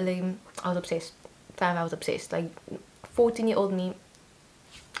was literally, I was obsessed. Fam, I was obsessed. Like 14-year-old me,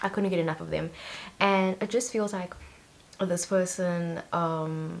 I couldn't get enough of them. And it just feels like this person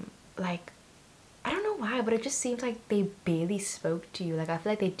like I don't know why, but it just seems like they barely spoke to you. Like I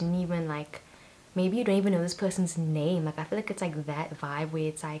feel like they didn't even like, maybe you don't even know this person's name. Like I feel like it's like that vibe where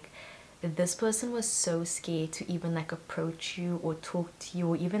it's like this person was so scared to even like approach you or talk to you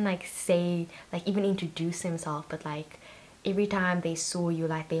or even like say, like even introduce himself. But like every time they saw you,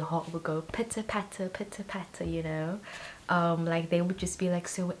 like their heart would go pitter patter, you know. Like they would just be like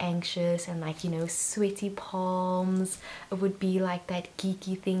so anxious and like, you know, sweaty palms. It would be like that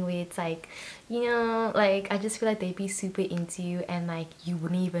geeky thing where it's like, you know, like I just feel like they'd be super into you and like you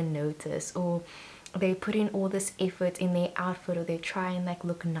wouldn't even notice. Or they put in all this effort in their outfit, or they try and like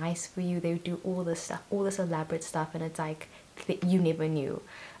look nice for you, they do all this stuff, all this elaborate stuff, and it's like you never knew.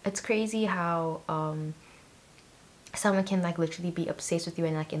 It's crazy how someone can like literally be obsessed with you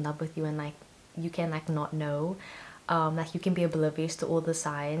and like in love with you, and like you can like not know. Like you can be oblivious to all the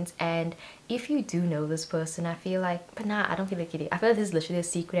signs. And if you do know this person, I feel like, but nah, I don't feel like you do. I feel like this is literally a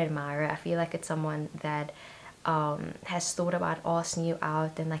secret admirer. I feel like it's someone that has thought about asking you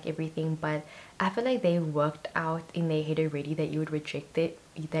out and like everything, but I feel like they worked out in their head already that you would reject it,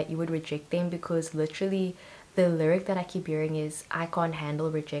 that you would reject them, because literally the lyric that I keep hearing is I can't handle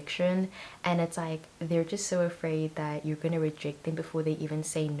rejection. And it's like they're just so afraid that you're gonna reject them before they even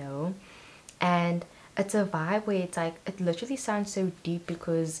say no. And it's a vibe where it's like it literally sounds so deep,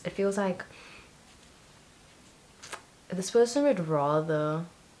 because it feels like this person would rather,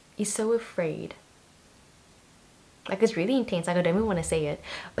 is so afraid, like it's really intense, like I don't even want to say it,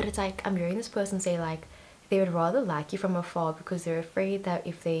 but it's like I'm hearing this person say like they would rather like you from afar because they're afraid that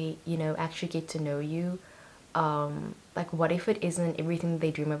if they, you know, actually get to know you, like what if it isn't everything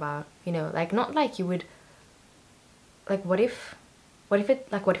they dream about, you know, like not like you would, like what if it,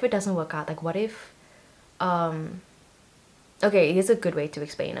 like what if it doesn't work out, like what if okay, here's a good way to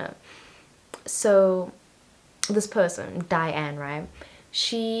explain it. So this person, Diane, right,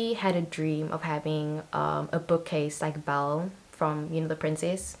 she had a dream of having a bookcase like Belle from, you know, the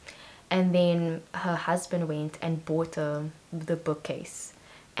princess, and then her husband went and bought her the bookcase,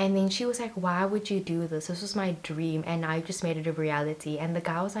 and then she was like, why would you do this, this was my dream and now you just made it a reality. And the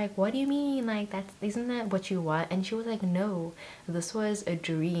guy was like, what do you mean, like that's, isn't that what you want? And she was like, no, this was a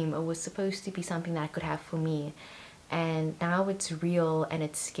dream, it was supposed to be something that I could have for me, and now it's real and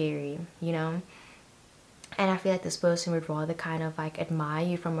it's scary, you know. And I feel like this person would rather kind of like admire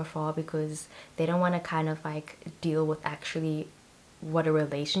you from afar because they don't want to kind of like deal with actually what a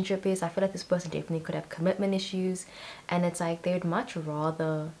relationship is. I feel like this person definitely could have commitment issues, and it's like they would much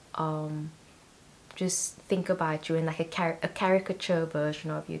rather just think about you in like a caricature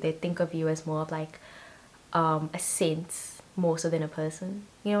version of you. They think of you as more of like a sense more so than a person.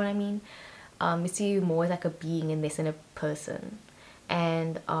 You know what I mean? They see you more as like a being and less than a person.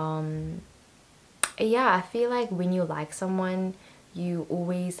 And yeah, I feel like when you like someone, you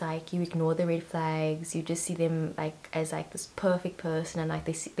always like, you ignore the red flags, you just see them like as like this perfect person, and like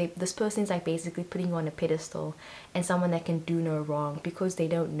this person is like basically putting you on a pedestal and someone that can do no wrong because they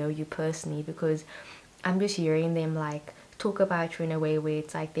don't know you personally. Because I'm just hearing them like talk about you in a way where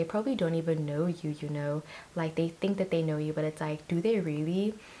it's like they probably don't even know you, you know, like they think that they know you, but it's like, do they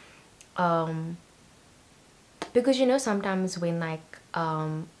really? Because you know, sometimes when like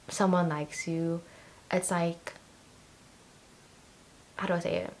someone likes you, it's like, how do I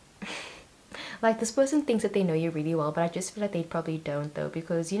say it? Like this person thinks that they know you really well, but I just feel like they probably don't though,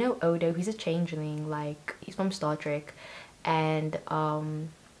 because you know Odo, he's a changeling, like he's from Star Trek, and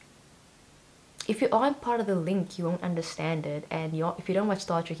if you aren't part of the link, you won't understand it, and if you don't watch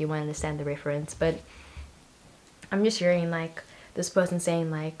Star Trek, you won't understand the reference. But I'm just hearing like this person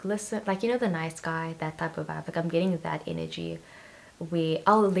saying like, listen, like, you know, the nice guy, that type of vibe. Like I'm getting that energy. Where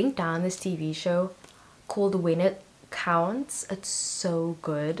I'll link down this TV show called When It Counts. It's so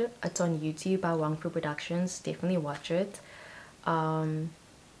good. It's on YouTube by Wang Fu Productions. Definitely watch it. And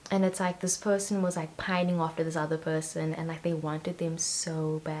it's like this person was like pining after this other person, and like they wanted them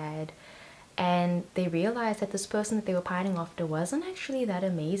so bad, and they realized that this person that they were pining after wasn't actually that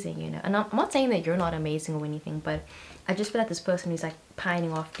amazing, you know. And I'm not saying that you're not amazing or anything, but I just feel like this person is like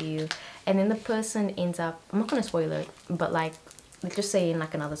pining after you, and then the person ends up, I'm not gonna spoil it, but like let's just say in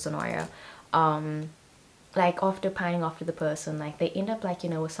like another scenario, like after pining after the person, like they end up like, you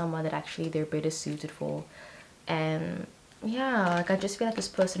know, with someone that actually they're better suited for. And yeah, like I just feel like this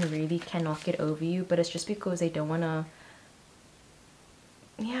person really cannot get over you, but it's just because they don't want to,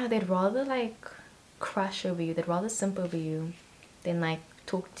 yeah, they'd rather like crush over you, they'd rather simp over you than like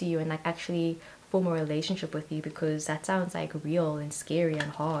talk to you and like actually form a relationship with you, because that sounds like real and scary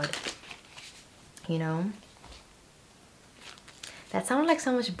and hard, you know. That sounded like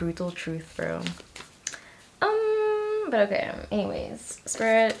so much brutal truth, bro. But okay, anyways,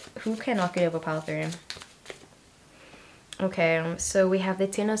 Spirit, who cannot get over Pile 3? Okay, so we have the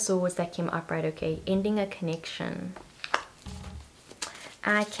Ten of Swords that came up, right? Okay, ending a connection.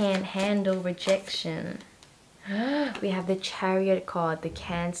 I can't handle rejection. We have the Chariot card, the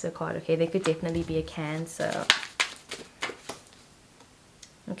Cancer card. Okay, they could definitely be a Cancer.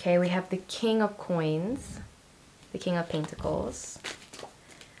 Okay, we have the King of Coins, the King of Pentacles.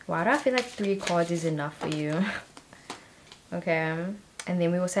 Why do I feel like 3 cards is enough for you? Okay, and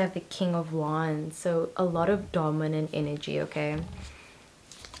then we also have the King of Wands, so a lot of dominant energy. Okay,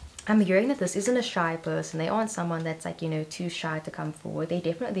 I'm hearing that this isn't a shy person. They aren't someone that's like, you know, too shy to come forward. They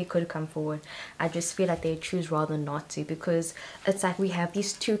definitely could come forward. I just feel like they choose rather not to, because it's like we have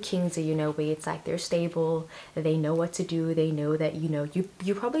these 2 kings that, you know, where it's like they're stable, they know what to do, they know that, you know,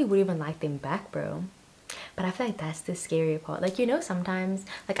 you probably wouldn't even like them back, bro. But I feel like that's the scary part. Like, you know, sometimes,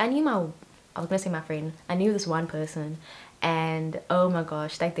 like I was gonna say my friend, I knew this one person, and oh my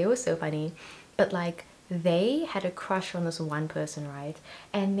gosh, like they were so funny, but like they had a crush on this one person, right?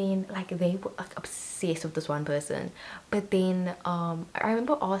 And then like they were like obsessed with this one person, but then I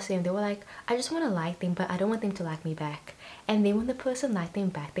remember asking them, they were like, I just want to like them, but I don't want them to like me back. And then when the person liked them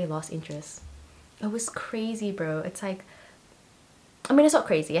back, they lost interest. It was crazy, bro. It's like, I mean, it's not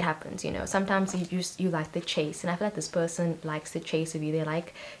crazy, it happens, you know. Sometimes you like the chase, and I feel like this person likes the chase of you. They're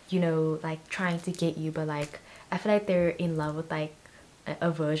like, you know, like trying to get you, but like I feel like they're in love with like a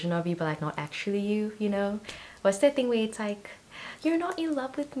version of you, but like not actually you, you know. What's that thing where it's like, you're not in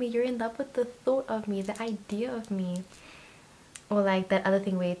love with me, you're in love with the thought of me, the idea of me. Or like that other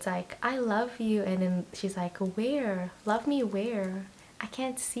thing where it's like, I love you, and then she's like, where? Love me where? I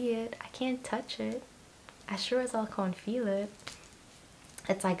can't see it, I can't touch it, I sure as hell can't feel it.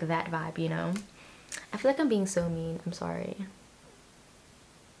 It's like that vibe, you know. I feel like I'm being so mean, I'm sorry.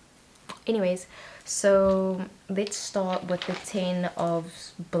 Anyways, so let's start with the 10 of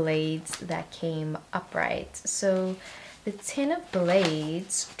Blades that came upright. So the 10 of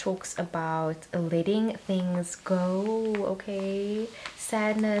Blades talks about letting things go, okay?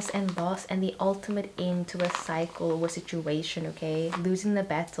 Sadness and loss and the ultimate end to a cycle or a situation, okay? Losing the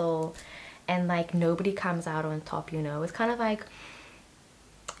battle, and like nobody comes out on top, you know. It's kind of like,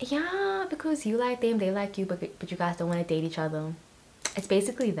 yeah, because you like them, they like you, but you guys don't want to date each other. It's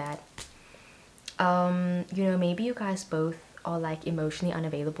basically that. You know, maybe you guys both are like emotionally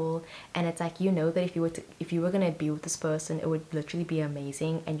unavailable, and it's like, you know, that if you were gonna be with this person, it would literally be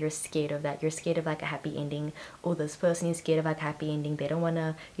amazing, and you're scared of that. You're scared of like a happy ending, or this person is scared of like happy ending. They don't want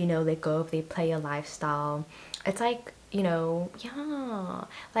to, you know, let go of their player lifestyle. It's like you know, yeah,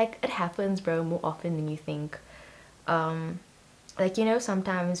 like it happens, bro, more often than you think. Like, you know,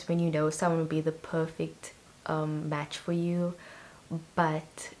 sometimes when you know someone would be the perfect match for you,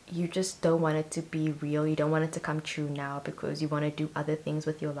 but you just don't want it to be real. You don't want it to come true now because you want to do other things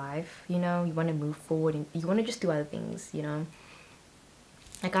with your life, you know? You want to move forward and you want to just do other things, you know?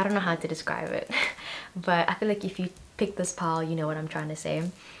 Like, I don't know how to describe it, but I feel like if you pick this pile, you know what I'm trying to say.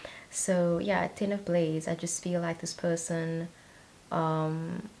 So yeah, Ten of Blades, I just feel like this person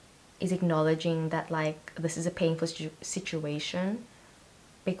is acknowledging that like this is a painful situation,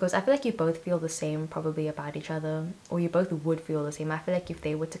 because I feel like you both feel the same probably about each other, or you both would feel the same. I feel like if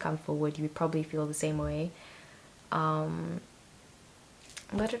they were to come forward, you would probably feel the same way.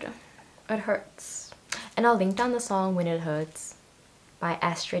 But it hurts. And I'll link down the song When It Hurts by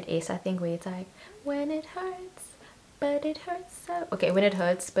Astrid S, I think, where it's like, when it hurts, but it hurts so... Okay, when it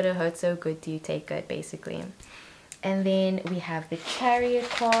hurts, but it hurts so good, do you take it, basically. And then we have the Chariot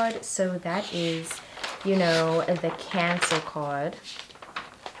card. So that is, you know, the Cancer card.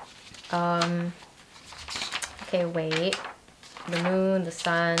 Okay, wait. The moon, the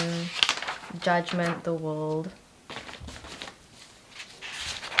sun, judgment, the world.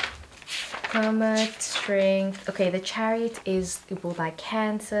 Hermit, strength. Okay, the Chariot is ruled by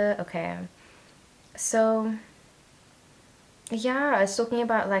Cancer. Okay. So, yeah, I was talking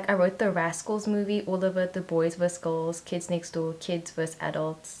about, like, I wrote the Rascals movie, all of it, the Boys vs. Girls, Kids Next Door, Kids vs.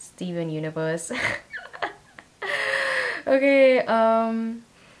 Adults, Steven Universe. Okay,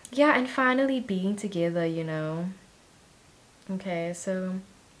 yeah, and finally being together, you know. Okay, so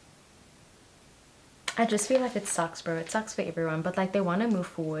I just feel like it sucks, bro. It sucks for everyone, but like they want to move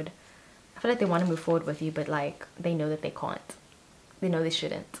forward. I feel like they want to move forward with you, but like they know that they can't. They know they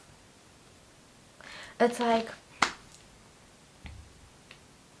shouldn't. It's like,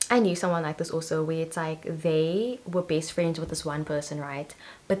 I knew someone like this also, where it's like they were best friends with this one person, right?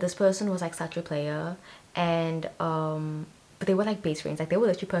 But this person was like such a player, and but they were like best friends, like they were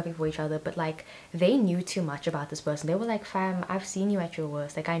literally perfect for each other, but like they knew too much about this person. They were like, fam, I've seen you at your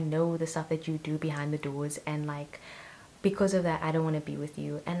worst, like I know the stuff that you do behind the doors, and like because of that I don't want to be with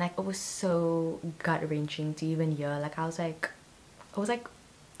you. And like it was so gut-wrenching to even hear. Like I was like, it was like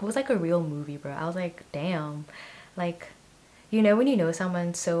a real movie, bro. I was like, damn. Like, you know when you know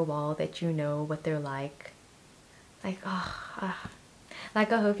someone so well that you know what they're like, oh,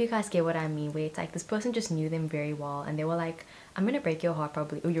 like I hope you guys get what I mean, where it's like this person just knew them very well and they were like, I'm gonna break your heart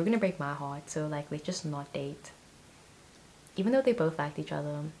probably, or you're gonna break my heart, so like let's just not date. Even though they both liked each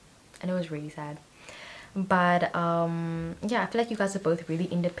other, and it was really sad. But yeah, I feel like you guys are both really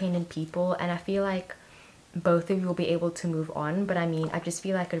independent people, and I feel like both of you will be able to move on. But I mean, I just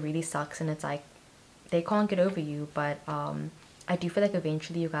feel like it really sucks, and it's like they can't get over you, but I do feel like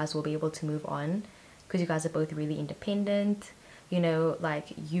eventually you guys will be able to move on, because you guys are both really independent. You know, like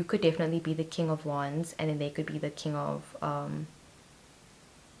you could definitely be the king of wands and then they could be the king of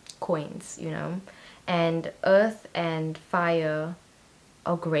coins, you know. And earth and fire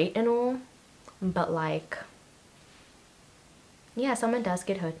are great and all, but like, yeah, someone does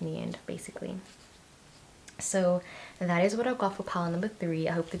get hurt in the end, basically. So that is what I got for pile number 3.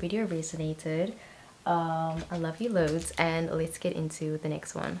 I hope the video resonated. I love you loads, and let's get into the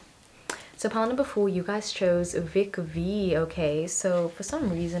next one. So pile number 4, you guys chose Vic V. Okay, so for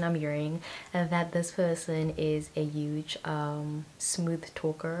some reason I'm hearing that this person is a huge smooth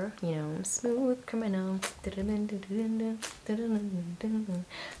talker, you know, smooth criminal.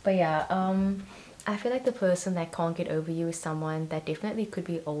 But yeah, I feel like the person that can't get over you is someone that definitely could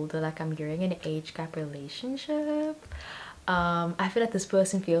be older. Like I'm hearing an age gap relationship. I feel like this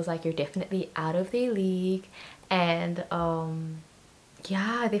person feels like you're definitely out of their league, and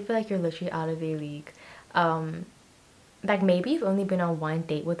yeah, they feel like you're literally out of their league. Like maybe you've only been on one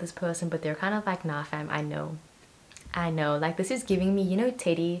date with this person, but they're kind of like, nah fam, I know, like this is giving me, you know,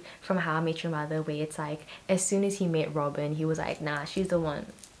 Teddy from How I Met Your Mother, where it's like as soon as he met Robin he was like, nah, she's the one.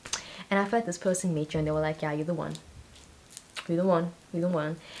 And I feel like this person met you and they were like, yeah, you're the one, you're the one, you're the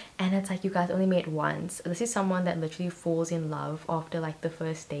one. And it's like you guys only met once. This is someone that literally falls in love after like the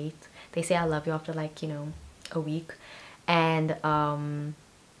first date. They say I love you after like, you know, a week. And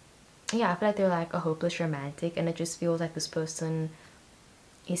yeah, I feel like they're like a hopeless romantic, and it just feels like this person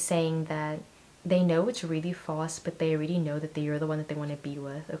is saying that they know it's really fast, but they already know that you're the one that they want to be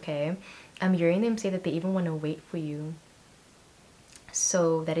with. Okay, I'm hearing them say that they even want to wait for you.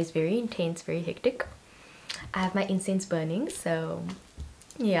 So that is very intense, very hectic. I have my incense burning, so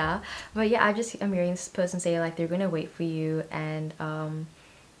yeah. But yeah, I'm hearing this person say like they're gonna wait for you, and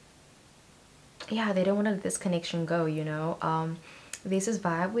yeah, they don't want to let this connection go, you know. There's this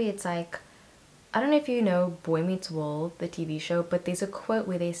vibe where it's like I don't know if you know Boy Meets World, the TV show, but there's a quote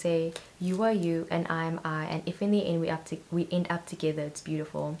where they say, "You are you and I'm I, and if in the end we end up together, it's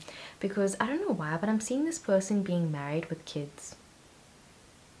beautiful." Because I don't know why, but I'm seeing this person being married with kids.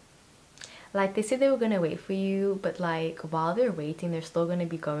 Like they said they were gonna wait for you, but like while they're waiting, they're still gonna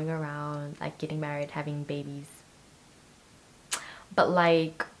be going around like getting married, having babies. But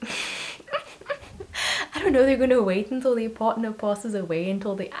like I don't know, they're gonna wait until their partner passes away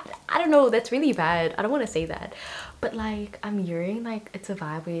until I don't know, that's really bad. I don't want to say that. But like I'm hearing like it's a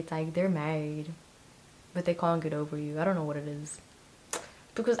vibe where it's like they're married but they can't get over you. I don't know what it is.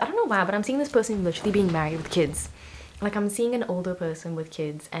 Because I don't know why, but I'm seeing this person literally being married with kids. Like I'm seeing an older person with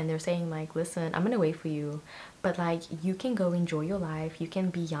kids and they're saying like, listen, I'm gonna wait for you, but like you can go enjoy your life, you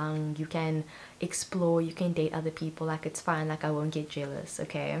can be young, you can explore, you can date other people, like it's fine, like I won't get jealous.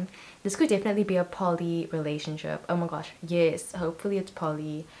 Okay, this could definitely be a poly relationship. Oh my gosh, yes, hopefully it's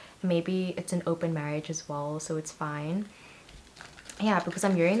poly. Maybe it's an open marriage as well, so it's fine. Yeah, because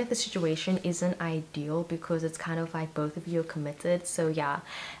I'm hearing that the situation isn't ideal because it's kind of like both of you are committed. So yeah,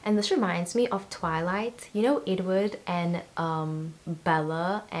 and this reminds me of Twilight. You know Edward and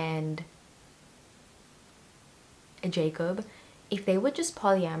Bella and Jacob? If they were just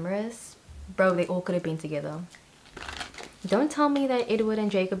polyamorous, bro, they all could have been together. Don't tell me that Edward and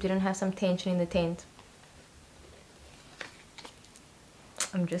Jacob didn't have some tension in the tent.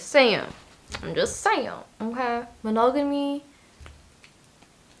 I'm just saying. I'm just saying, okay? Monogamy,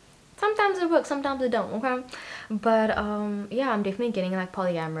 sometimes it works, sometimes it don't, okay? But yeah, I'm definitely getting like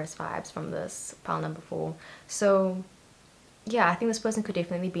polyamorous vibes from this pile number 4. So yeah, I think this person could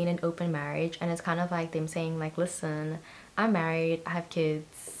definitely be in an open marriage, and it's kind of like them saying like, listen, I'm married, I have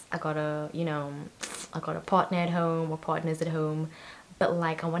kids, I got a, you know, I got a partner at home or partners at home, but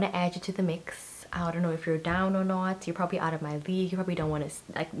like I want to add you to the mix. I don't know if you're down or not. You're probably out of my league. You probably don't want to,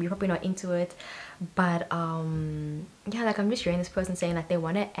 like, you're probably not into it. But yeah, like I'm just hearing this person saying like they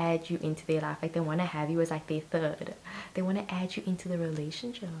want to add you into their life, like they want to have you as like their third. They want to add you into the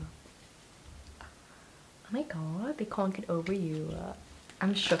relationship. Oh my god, they can't get over you.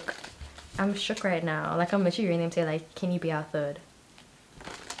 I'm shook. I'm shook right now. Like I'm literally hearing them say like, can you be our third?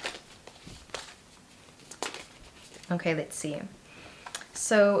 Okay, let's see.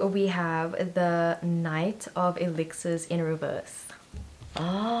 So we have the Knight of Elixirs in reverse.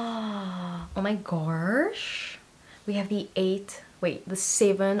 Oh my gosh. We have the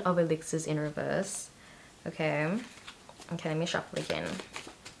 7 of Elixirs in reverse. Okay. Okay, let me shuffle again.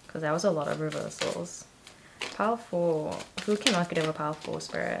 Because that was a lot of reversals. Pile 4. Who cannot get over pile 4,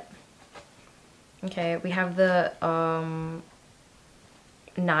 Spirit? Okay, we have the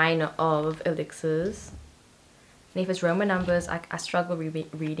 9 of Elixirs. And if it's Roman numbers, I struggle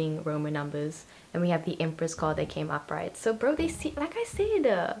reading Roman numbers. And we have the Empress card that came upright. So bro, they see, like I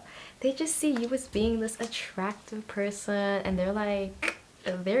said, they just see you as being this attractive person. And they're like,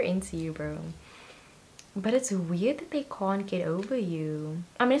 they're into you, bro. But it's weird that they can't get over you.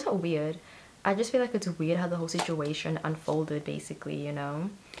 I mean, it's not weird. I just feel like it's weird how the whole situation unfolded, basically, you know?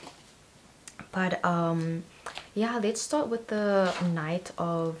 But yeah, let's start with the Knight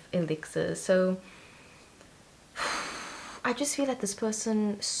of Elixirs. So I just feel like this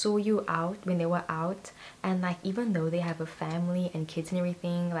person saw you out when they were out, and like even though they have a family and kids and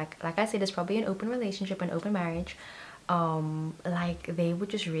everything, like I said, it's probably an open relationship, an open marriage. Like they were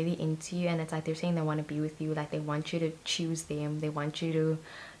just really into you, and it's like they're saying they want to be with you, like they want you to choose them, they want you to,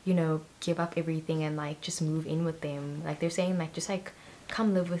 you know, give up everything and like just move in with them. Like they're saying like, just like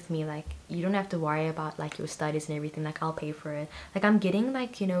come live with me, like you don't have to worry about like your studies and everything, like I'll pay for it. Like I'm getting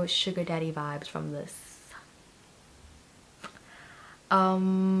like, you know, sugar daddy vibes from this.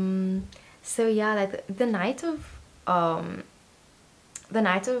 So yeah, like the Knight of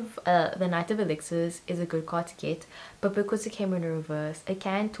Elixirs is a good card to get, but because it came in reverse, it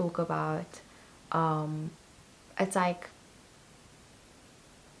can talk about it's like,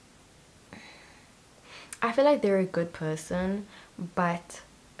 I feel like they're a good person, but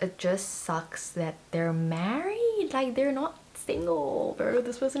it just sucks that they're married. Like they're not single, bro.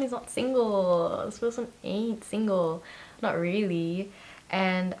 This person is not single. This person ain't single. Not really.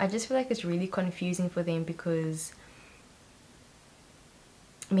 And I just feel like it's really confusing for them because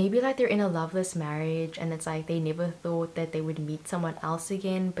maybe like they're in a loveless marriage and it's like they never thought that they would meet someone else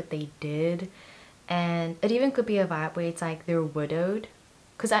again, but they did. And it even could be a vibe where it's like they're widowed,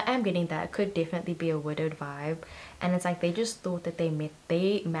 because I am getting that. It could definitely be a widowed vibe, and it's like they just thought that they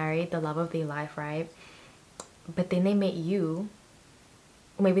married the love of their life, right? But then they met you,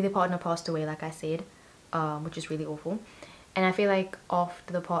 or maybe their partner passed away, like I said, which is really awful. And I feel like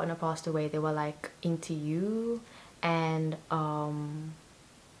after the partner passed away, they were like into you, and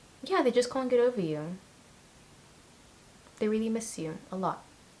yeah, they just can't get over you. They really miss you a lot.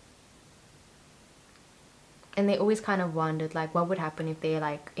 And they always kind of wondered like what would happen if they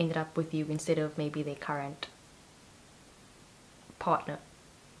like ended up with you instead of maybe their current partner.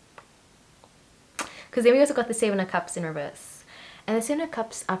 Because then we also got the Seven of Cups in reverse. And the Seven of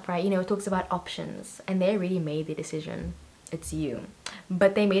Cups upright, you know, it talks about options. And they already made their decision. It's you.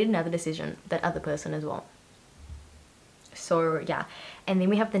 But they made another decision, that other person as well. So, yeah. And then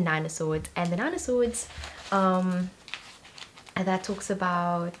we have the Nine of Swords. And the Nine of Swords, and that talks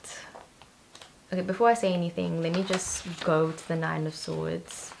about... Okay, before I say anything, let me just go to the Nine of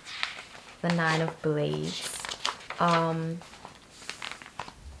Swords. The Nine of Blades.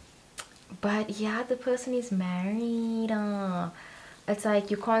 But yeah, the person is married. It's like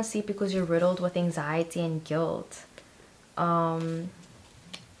you can't see because you're riddled with anxiety and guilt. Okay.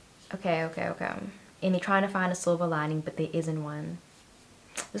 And they're trying to find a silver lining, but there isn't one.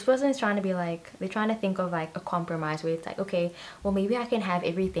 This person is trying to be like, they're trying to think of like a compromise where it's like, okay, well maybe I can have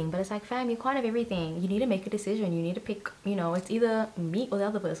everything, but it's like, fam, you can't have everything. You need to make a decision. You need to pick, you know, it's either me or the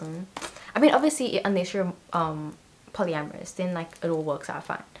other person. I mean, obviously, unless you're polyamorous, then like it all works out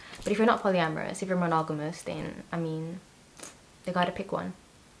fine. But if you're not polyamorous, if you're monogamous, then I mean, they gotta pick one.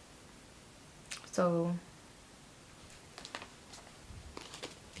 So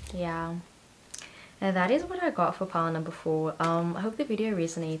yeah. And that is what I got for pile number 4. I hope the video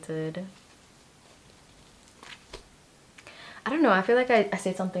resonated. I don't know, I feel like I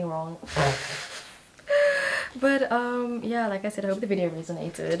said something wrong. But yeah, like I said, I hope the video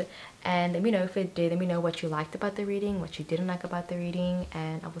resonated. And let me know if it did. Let me know what you liked about the reading, what you didn't like about the reading.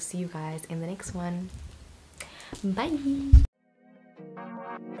 And I will see you guys in the next one. Bye!